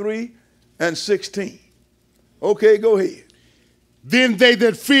 Malachi 3 and 16. Okay, go ahead. Then they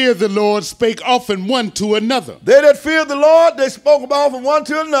that fear the Lord spake often one to another. They that feared the Lord, they spoke often one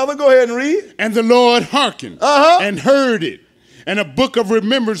to another. Go ahead and read. And the Lord hearkened and heard it. And a book of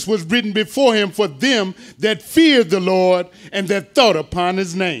remembrance was written before him for them that feared the Lord and that thought upon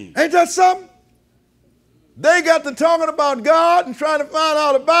his name. Ain't that something? They got to talking about God and trying to find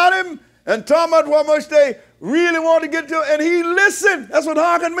out about him and talking about how much they really wanted to get to him, and he listened. That's what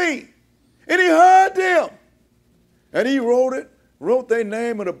hearken means. And he heard them. And he wrote their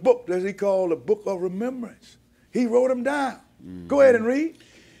name in a book that he called the Book of Remembrance. He wrote them down. Go ahead and read.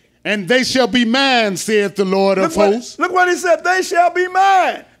 And they shall be mine, saith the Lord of hosts. Look what he said, they shall be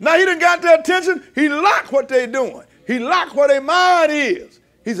mine. Now he done got their attention. He locked what they're doing. He locked what their mind is.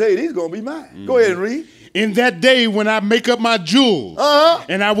 He said, he's going to be mine. Go ahead and read. In that day when I make up my jewels,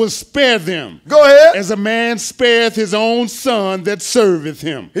 and I will spare them. Go ahead. As a man spareth his own son that serveth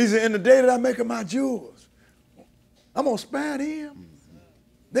him. He said, in the day that I make up my jewels, I'm going to spare them.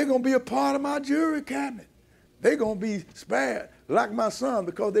 They're going to be a part of my jewelry cabinet. They're going to be spared like my son,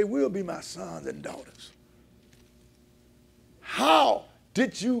 because they will be my sons and daughters. How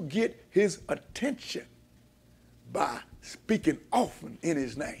did you get his attention? By speaking often in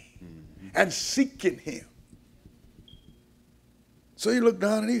his name and seeking him. So he looked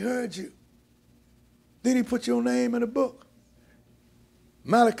down and he heard you. Then he put your name in a book.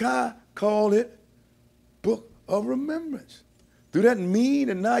 Malachi called it Book of Remembrance. Do that mean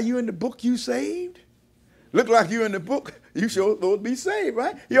that now you in the book you saved? Look like you in the book, you sure supposed to be saved,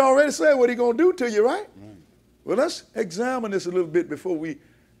 right? He already said what he going to do to you, right? Well, let's examine this a little bit before we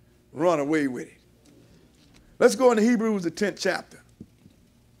run away with it. Let's go into Hebrews, the 10th chapter.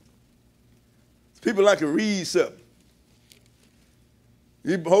 People like to read something.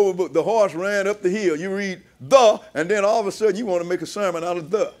 The horse ran up the hill. You read the, and then all of a sudden you want to make a sermon out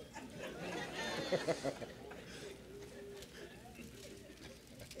of the.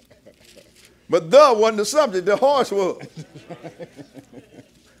 But the wasn't the subject, the horse was.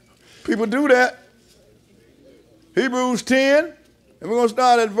 People do that. Hebrews 10, and we're going to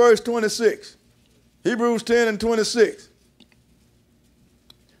start at verse 26. Hebrews 10 and 26.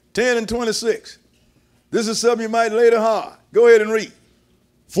 10 and 26. This is something you might later hard. Go ahead and read.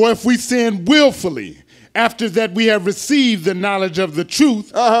 For if we sin willfully, after that we have received the knowledge of the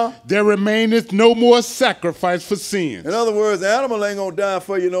truth, there remaineth no more sacrifice for sins. In other words, the animal ain't going to die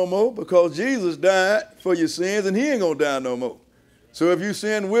for you no more, because Jesus died for your sins and he ain't going to die no more. So if you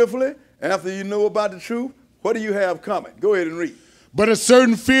sin willfully, after you know about the truth, what do you have coming? Go ahead and read. But a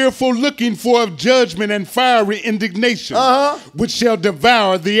certain fearful looking for of judgment and fiery indignation, which shall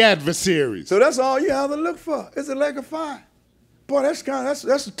devour the adversaries. So that's all you have to look for. It's a lake of fire. Boy,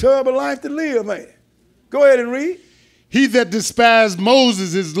 that's a terrible life to live, man. Go ahead and read. He that despised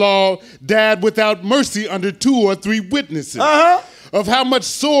Moses' law died without mercy under 2 or 3 witnesses. Of how much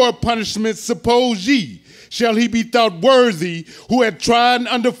sore punishment suppose ye? Shall he be thought worthy who hath trodden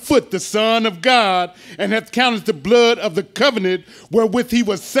under foot the Son of God, and hath counted the blood of the covenant wherewith he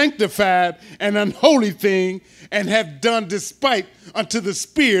was sanctified an unholy thing, and hath done despite unto the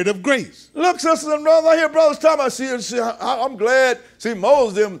Spirit of grace? Look, sisters and brothers, I hear brothers talking about, I'm glad,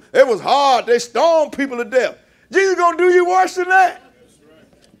 Moses, it was hard. They stoned people to death. Jesus going to do you worse than that.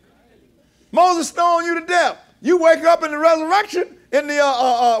 Moses stoned you to death. You wake up in the resurrection, in the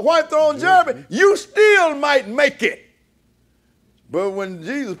white throne judgment, you still might make it. But when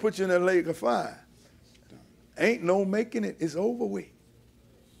Jesus put you in that lake of fire, ain't no making it. It's over with.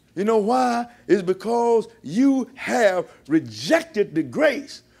 You know why? It's because you have rejected the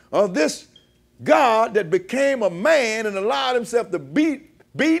grace of this God that became a man and allowed himself to be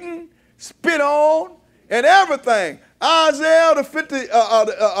beaten, spit on, and everything. Isaiah, the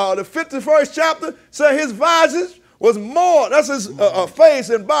 51st chapter, said his visage was more, that's his face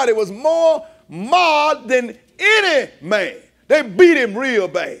and body was more marred than any man. They beat him real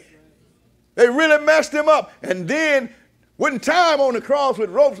bad. They really messed him up. And then, wasn't time on the cross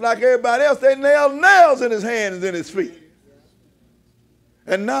with ropes like everybody else. They nailed nails in his hands and in his feet.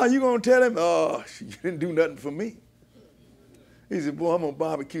 And now you're going to tell him, oh, you didn't do nothing for me. He said, boy, I'm going to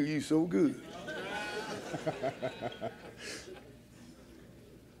barbecue you so good.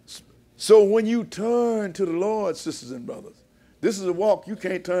 So when you turn to the Lord, sisters and brothers, this is a walk you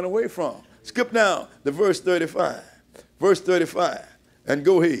can't turn away from. Skip down to verse 35. Verse 35, and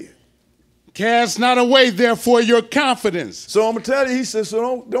go ahead. Cast not away, therefore, your confidence. So I'm going to tell you, he says,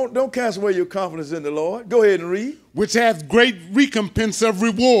 so don't cast away your confidence in the Lord. Go ahead and read. Which hath great recompense of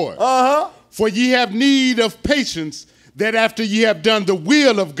reward. For ye have need of patience, that after ye have done the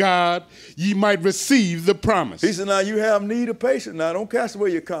will of God, ye might receive the promise. He said, now you have need of patience. Now don't cast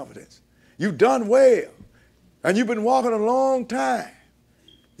away your confidence. You've done well, and you've been walking a long time.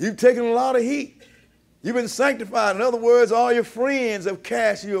 You've taken a lot of heat. You've been sanctified. In other words, all your friends have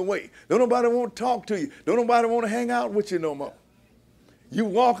cast you away. Don't nobody want to talk to you. Don't nobody want to hang out with you no more. You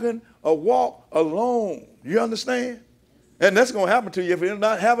walking a walk alone. You understand? And that's going to happen to you. If it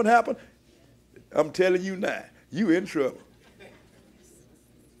not haven't happened, I'm telling you now, you in trouble.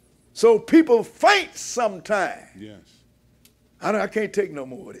 So people faint sometimes. Yes. I can't take no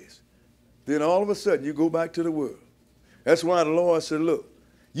more of this. Then all of a sudden you go back to the world. That's why the Lord said, look,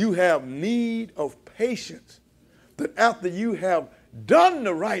 you have need of patience, that after you have done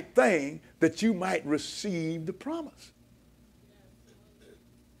the right thing, that you might receive the promise.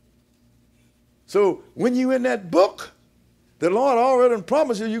 So when you in that book, the Lord already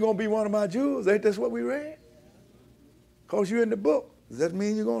promised you you're going to be one of my jewels. Ain't that what we read? Because you're in the book. Does that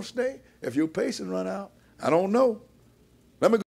mean you're going to stay? If your patience run out, I don't know. Let me